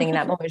happening in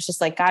that moment. It's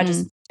just like God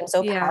just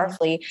so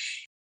powerfully.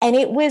 And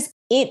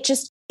it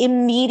just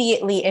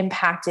immediately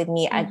impacted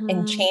me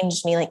and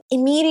changed me. Like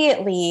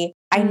immediately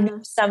I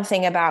knew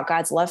something about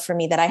God's love for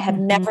me that I had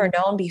never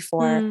known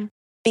before,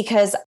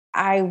 because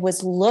I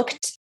was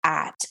looked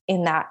at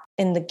in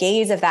the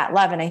gaze of that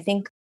love. And I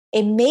think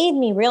it made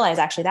me realize,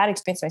 actually, that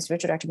experience, my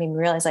spiritual director made me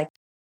realize, like,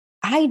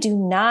 I do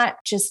not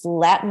just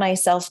let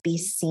myself be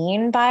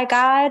seen by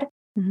God,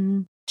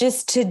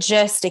 just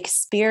to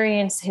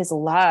experience his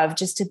love,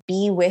 just to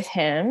be with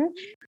him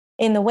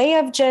in the way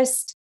of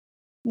just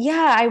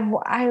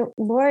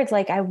Lord,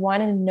 like, I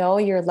want to know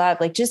your love.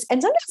 Like,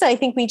 and sometimes I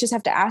think we just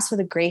have to ask for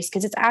the grace,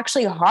 because it's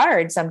actually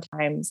hard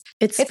sometimes.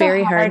 It's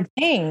very a hard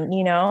thing,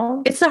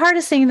 It's the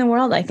hardest thing in the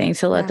world, I think,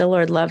 to let the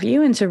Lord love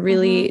you, and to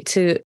really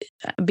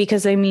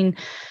because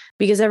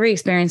every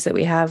experience that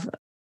we have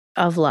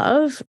of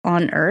love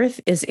on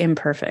earth is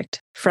imperfect,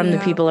 from the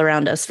people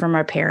around us, from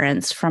our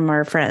parents, from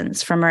our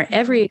friends, from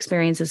every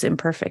experience is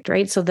imperfect,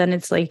 right? So then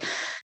it's like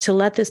to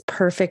let this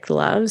perfect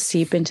love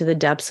seep into the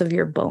depths of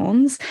your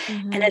bones.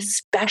 And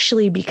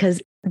especially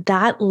because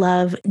that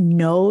love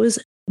knows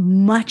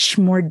much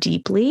more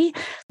deeply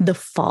the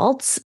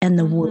faults and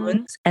the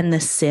wounds and the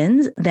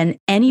sins than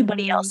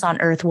anybody else on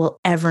earth will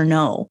ever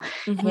know.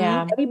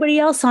 Yeah. Anybody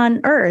else on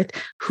earth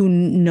who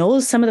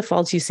knows some of the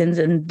faults you sins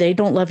and they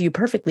don't love you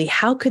perfectly,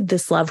 how could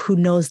this love, who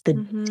knows the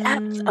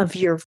depth of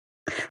your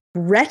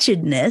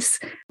wretchedness,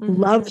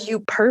 love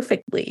you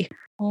perfectly?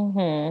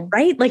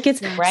 Right? Like it's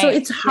so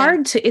it's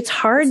hard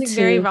to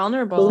very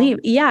vulnerable. believe.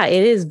 Yeah,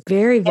 it is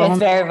very vulnerable. It's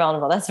very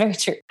vulnerable. That's very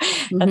true.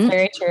 That's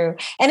very true.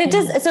 And it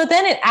does. So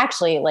then it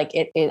actually, like,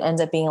 it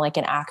ends up being like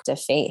an act of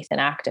faith, an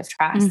act of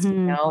trust, you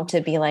know, to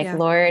be like,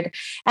 Lord.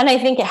 And I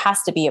think it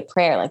has to be a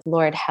prayer, like,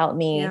 Lord, help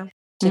me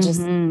to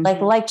just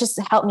just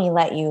help me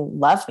let you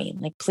love me.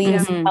 Like,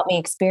 please help me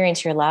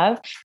experience your love.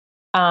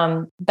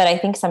 But I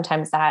think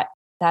sometimes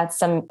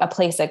that's a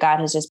place that God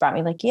has just brought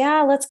me, like,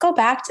 let's go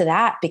back to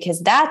that, because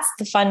that's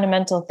the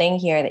fundamental thing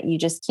here that you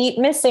just keep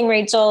missing,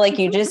 Rachel. Like,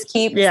 you just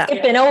keep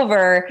skipping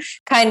over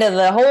kind of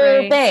the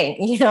whole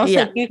thing, you know,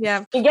 like you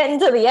get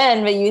into the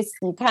end, but you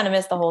kind of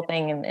miss the whole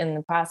thing in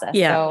the process.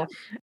 So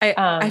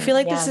I feel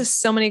like this is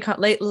so many,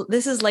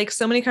 this is like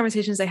so many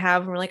conversations I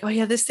have where we're like, oh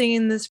yeah, this thing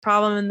and this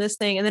problem and this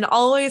thing. And then it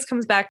always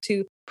comes back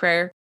to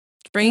prayer.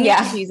 Bring it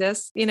to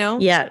Jesus, you know?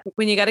 Yeah.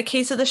 When you got a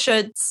case of the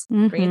shoulds,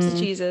 bring it to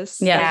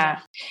Jesus. Yeah.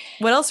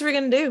 What else are we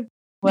going to do?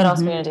 What else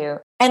are we going to do?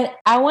 And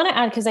I want to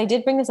add, because I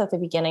did bring this up at the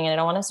beginning and I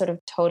don't want to sort of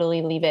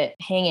totally leave it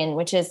hanging,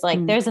 which is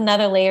like, there's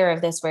another layer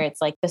of this where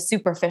it's like the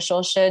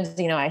superficial shoulds,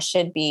 you know, I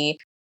should be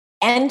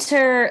I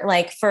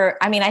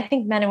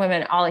think men and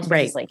women all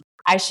experience like,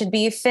 I should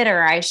be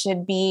fitter, I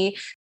should be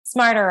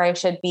smarter, I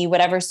should be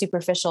whatever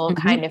superficial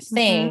kind of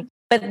thing.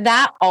 But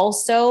that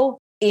also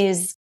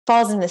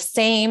falls in the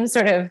same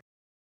sort of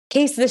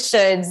case the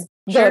shoulds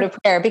go to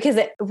prayer, because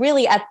it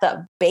really, at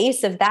the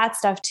base of that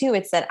stuff too,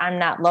 it's that I'm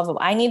not lovable.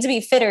 I need to be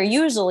fitter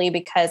usually,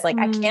 because like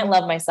I can't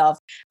love myself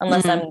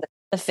unless I'm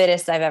the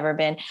fittest I've ever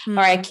been,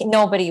 or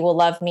nobody will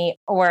love me.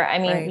 Or I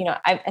mean, you know,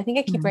 I think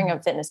I keep bringing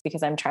up fitness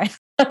because I'm trying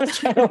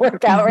to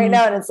work out right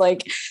now, and it's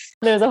like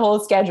there's a whole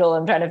schedule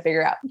I'm trying to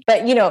figure out.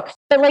 But you know,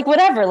 like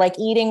whatever, like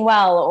eating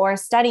well, or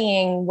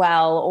studying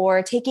well,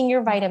 or taking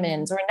your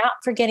vitamins, or not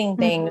forgetting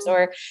things,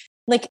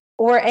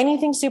 or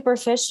anything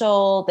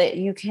superficial that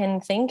you can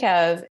think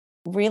of,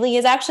 really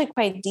is actually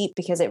quite deep,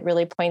 because it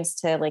really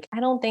points to like, I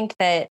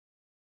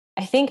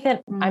think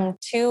that I'm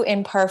too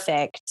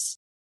imperfect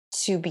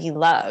to be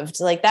loved.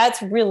 Like,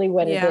 that's really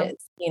what it is,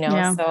 you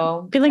know?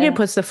 So I feel like it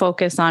puts the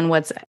focus on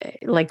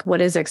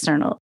what is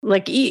external,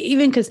 like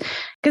even because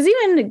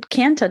even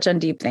can touch on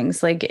deep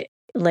things. Like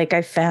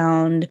I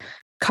found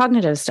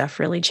cognitive stuff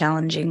really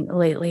challenging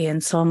lately.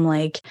 And so I'm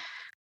like,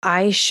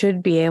 I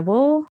should be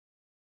able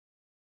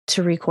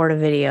to record a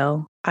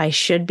video. I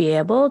should be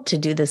able to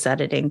do this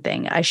editing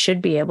thing. I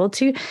should be able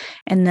to.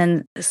 And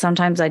then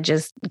sometimes I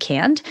just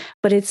can't,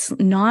 but it's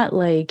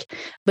like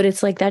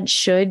that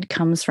should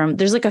comes from,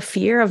 there's like a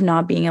fear of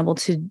not being able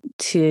to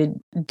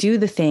do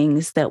the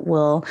things that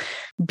will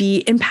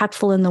be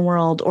impactful in the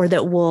world, or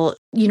that will,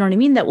 you know what I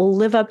mean? That will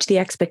live up to the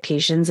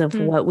expectations of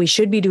what we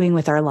should be doing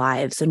with our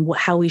lives, and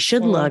how we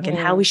should look, and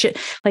how we should,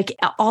 like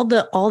all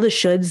the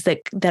shoulds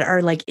that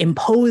are like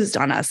imposed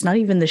on us, not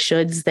even the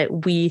shoulds that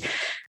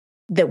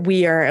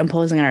we are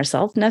imposing on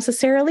ourselves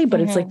necessarily,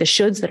 but it's like the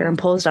shoulds that are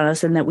imposed on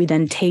us and that we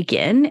then take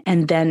in.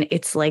 And then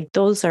it's like,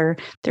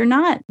 they're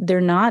not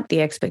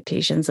the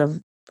expectations of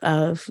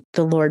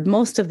the Lord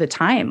most of the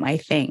time, I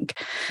think,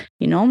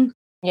 you know?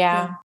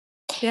 Yeah.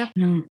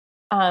 Mm.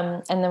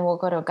 And then we'll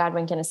go to God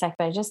Wink in a sec,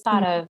 but I just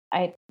thought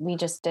we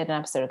just did an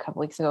episode a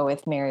couple weeks ago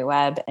with Mary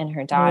Webb and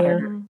her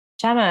daughter,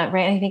 Gemma,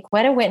 right? And I think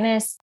what a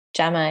witness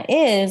Gemma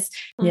is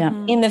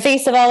in the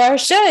face of all our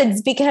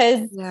shoulds,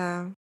 because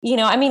you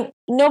know, I mean,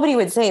 nobody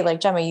would say like,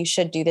 Gemma, you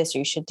should do this or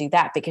you should do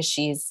that, because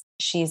she's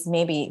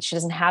maybe she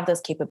doesn't have those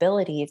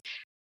capabilities.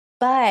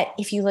 But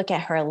if you look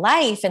at her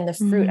life and the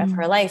fruit of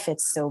her life,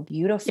 it's so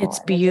beautiful. It's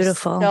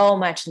beautiful. So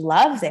much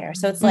love there.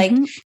 So it's like,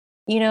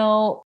 you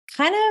know,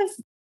 kind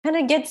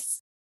of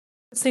gets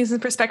things in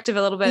perspective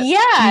a little bit.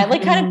 Yeah.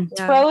 Like kind of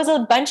throws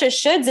a bunch of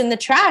shoulds in the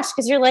trash,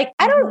 because you're like,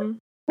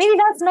 maybe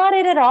that's not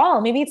it at all.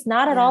 Maybe it's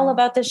not at all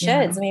about the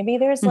shoulds. Maybe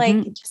there's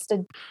like just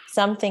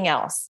something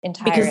else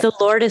entirely. Because the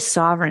Lord is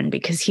sovereign,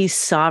 because he's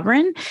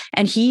sovereign,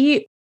 and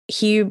he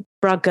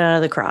brought God out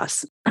of the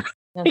cross.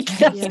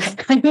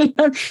 I mean,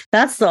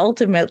 that's the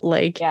ultimate,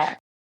 like,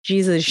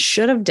 Jesus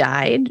should have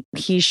died.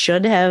 He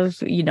should have,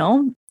 you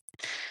know,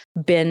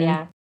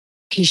 been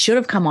he should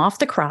have come off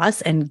the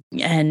cross and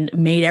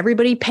made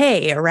everybody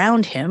pay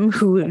around him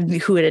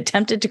who had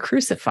attempted to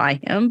crucify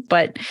him.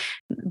 But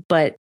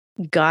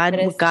God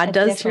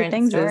does through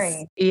things.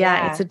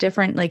 It's a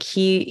different, like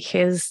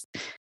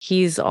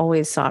he's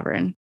always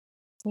sovereign.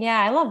 Yeah,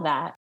 I love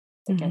that.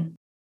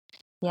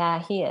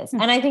 Yeah, he is.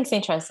 And I think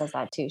St. Therese says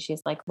that too.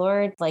 She's like,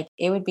 Lord, like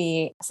it would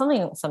be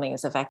something to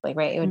this effect, like,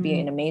 right. It would be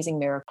an amazing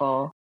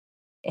miracle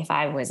if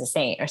I was a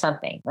saint or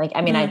something. Like,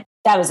 I mean,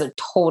 that was a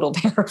total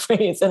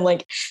paraphrase. And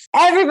like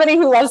everybody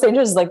who loves St.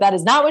 Therese is like, that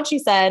is not what she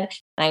said.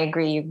 And I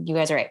agree. You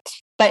guys are right.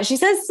 But she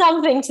says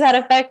something to that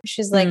effect.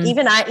 She's like,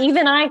 even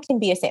I can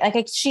be a saint. Like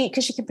because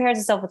she compares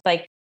herself with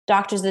like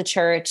doctors of the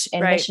church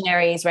and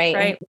missionaries, right?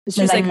 Right.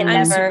 She's like,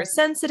 I'm super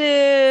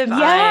sensitive.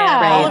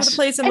 Yeah. All over the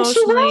place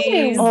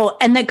emotionally.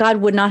 And that God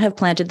would not have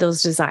planted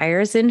those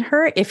desires in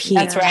her if he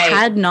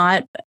had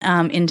not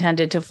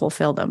intended to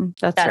fulfill them.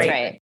 That's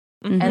right.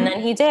 And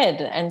then he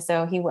did. And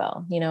so he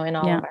will, in all of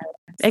our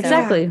lives.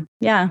 Exactly.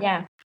 Yeah.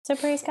 Yeah. So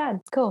praise God.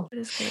 Cool. It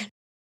is good.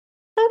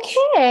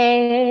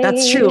 Okay.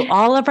 That's true.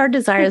 All of our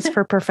desires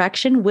for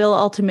perfection will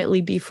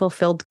ultimately be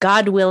fulfilled.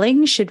 God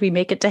willing, should we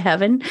make it to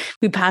heaven,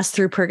 we pass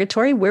through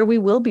purgatory where we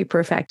will be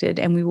perfected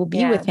and we will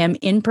be with him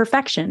in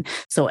perfection.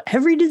 So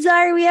every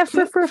desire we have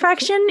for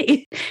perfection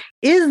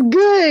is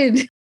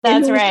good.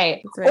 That's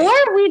right.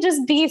 Or we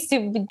just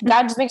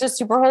God just makes us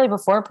super holy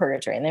before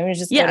purgatory. And then we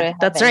just go to heaven.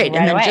 That's right.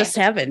 And then just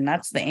heaven.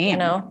 That's the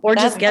aim. Or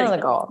just get the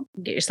goal.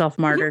 Get yourself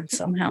martyred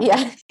somehow.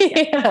 Yeah.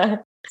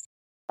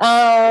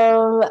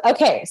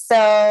 Okay.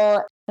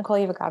 So Nicole,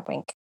 you have a God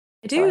wink.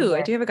 I do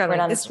have a God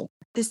wink.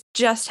 This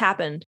just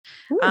happened.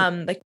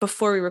 Like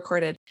before we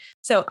recorded.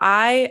 So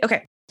I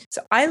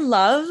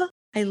love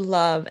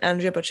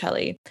Andrea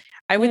Bocelli.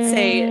 I would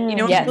say,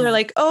 people are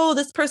like, oh,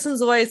 this person's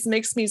voice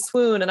makes me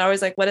swoon. And I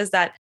was like, what is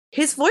that?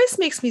 His voice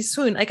makes me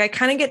swoon. Like I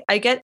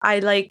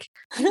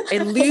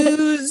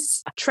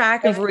lose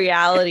track of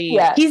reality.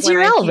 Yeah. He's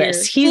your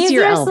Elvis. He's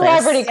your Elvis.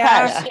 Celebrity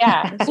crush.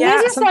 Yeah. He's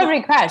your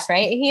celebrity crush,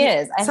 right? He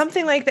is.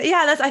 Something like that.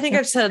 Yeah. I think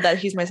I've said that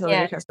he's my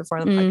celebrity crush before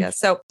on the podcast.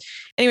 So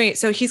anyway,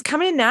 he's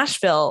coming to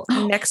Nashville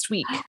next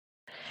week.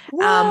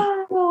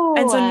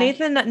 And so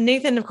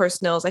Nathan of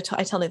course knows. I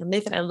tell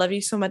Nathan, I love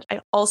you so much.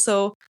 I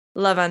also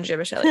love Andrea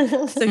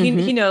Bocelli. So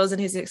he knows and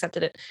he's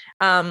accepted it.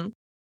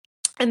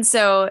 And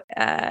so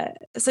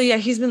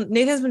Nathan's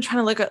been trying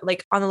to look at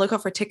on the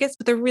lookout for tickets,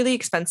 but they're really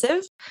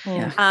expensive.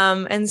 Yeah.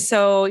 And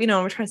so,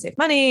 we're trying to save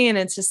money and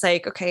it's just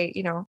like, okay,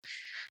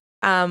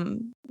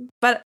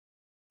 but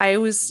I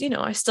was,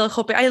 I still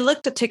hoping. I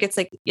looked at tickets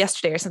like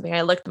yesterday or something.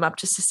 I looked them up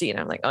just to see and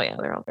I'm like, oh yeah,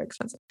 they're all very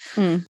expensive.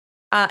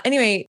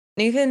 Anyway,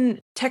 Nathan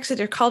texted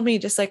or called me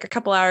just like a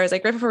couple hours,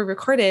 like right before we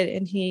recorded.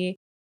 And he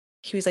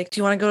was like, do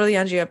you want to go to the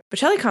Andrea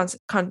Bocelli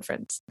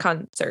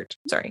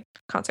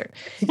concert?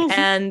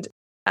 And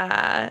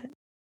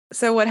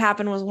so what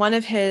happened was one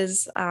of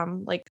his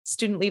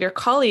student leader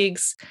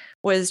colleagues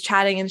was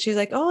chatting and she's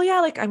like, oh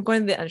yeah, like I'm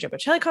going to the Andrea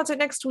Bocelli concert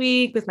next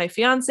week with my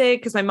fiance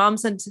because my mom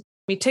sent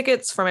me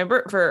tickets for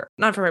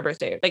not for my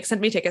birthday, like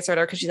sent me tickets or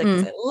whatever because she's like,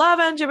 I love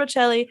Andrea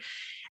Bocelli.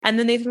 And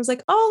then Nathan was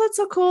like, oh, that's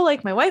so cool.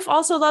 Like my wife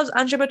also loves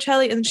Andrea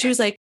Bocelli. And she was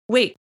like,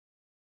 wait,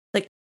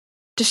 like,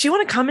 does she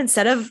want to come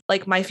instead of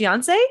like my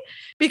fiance?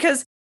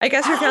 Because I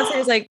guess her fiance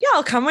is like, yeah,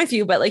 I'll come with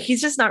you. But like,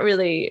 he's just not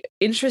really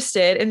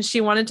interested. And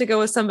she wanted to go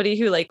with somebody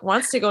who like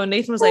wants to go. And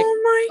Nathan was like,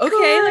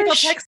 okay, like I'll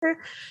text her.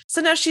 So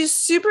now she's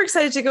super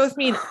excited to go with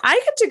me. And I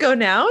get to go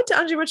now to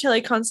Andrea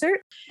Bocelli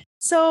concert.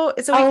 So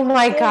it's a oh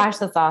my gosh,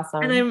 that's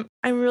awesome. And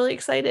I'm really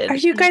excited. Are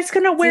you guys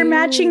going to wear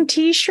matching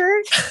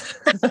t-shirts?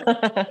 Like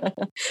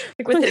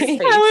with his face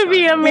that would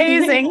be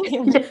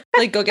amazing.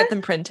 Like go get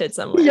them printed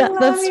somewhere. Yeah,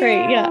 that's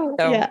right.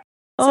 Yeah.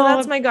 So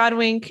that's my God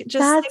wink. Just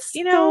that's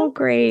so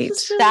great.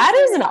 That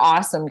is an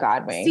awesome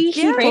God wink. See,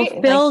 he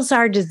fulfills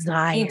our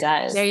desire. He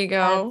does. There you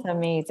go. That's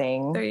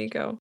amazing. There you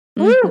go.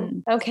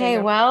 Woo. Okay.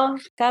 Well,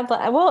 God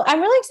bless. Well, I'm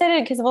really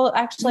excited because we'll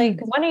actually,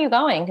 when are you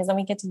going? Because then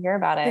we get to hear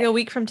about it. Like a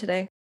week from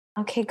today.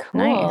 Okay,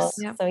 cool. Nice.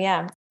 Yep. So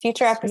yeah,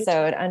 future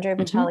episode, Andrea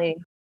Bocelli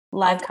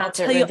live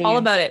concert. I'll tell you all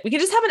about it. We can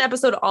just have an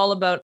episode all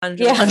about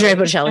Andrea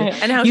Bocelli.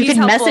 And how you he's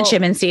can helpful. Message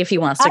him and see if he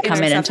wants to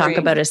come in and talk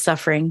about his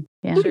suffering.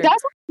 Yeah. He does have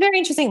a very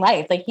interesting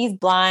life. Like he's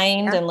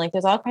blind and like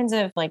there's all kinds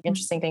of like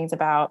interesting things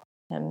about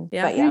him.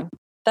 Yeah. But yeah,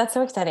 that's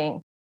so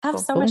exciting. Have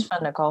so much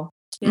fun, Nicole.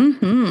 Yeah.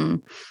 Mm-hmm.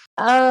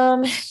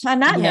 On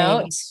that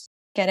note,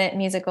 get it?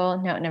 Musical?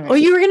 No, never. Oh,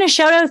 you were going to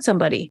shout out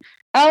somebody.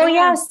 Oh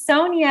yeah,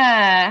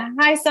 Sonia.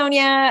 Hi,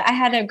 Sonia. I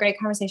had a great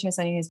conversation with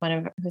Sonia,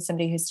 who's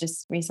somebody who's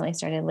just recently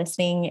started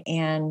listening,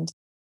 and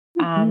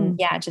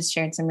just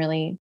shared some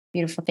really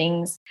beautiful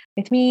things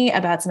with me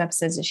about some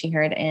episodes that she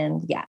heard,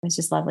 and yeah, it was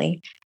just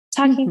lovely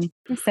talking to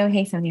you. So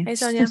hey, Sonia. Hey,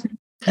 Sonia.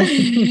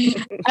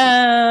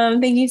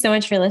 Thank you so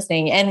much for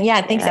listening, and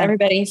thanks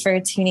everybody for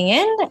tuning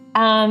in.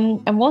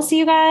 And we'll see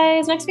you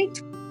guys next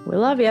week. We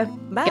love you.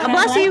 Bye. God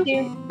bless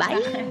you. Bye.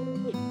 Bye.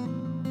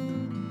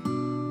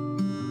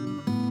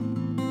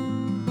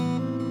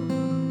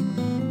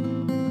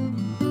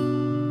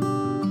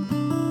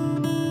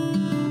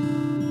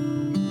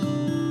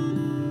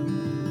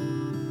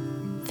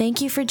 Thank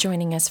you for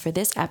joining us for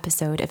this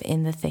episode of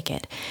In the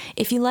Thicket.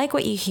 If you like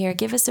what you hear,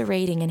 give us a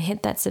rating and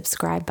hit that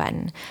subscribe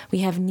button. We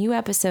have new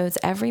episodes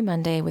every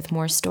Monday with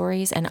more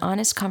stories and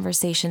honest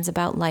conversations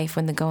about life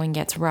when the going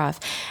gets rough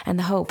and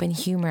the hope and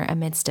humor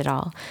amidst it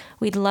all.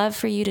 We'd love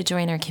for you to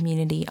join our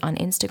community on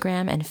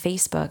Instagram and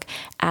Facebook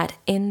at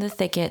In the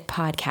Thicket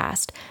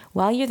Podcast.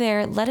 While you're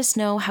there, let us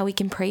know how we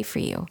can pray for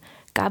you.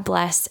 God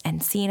bless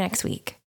and see you next week.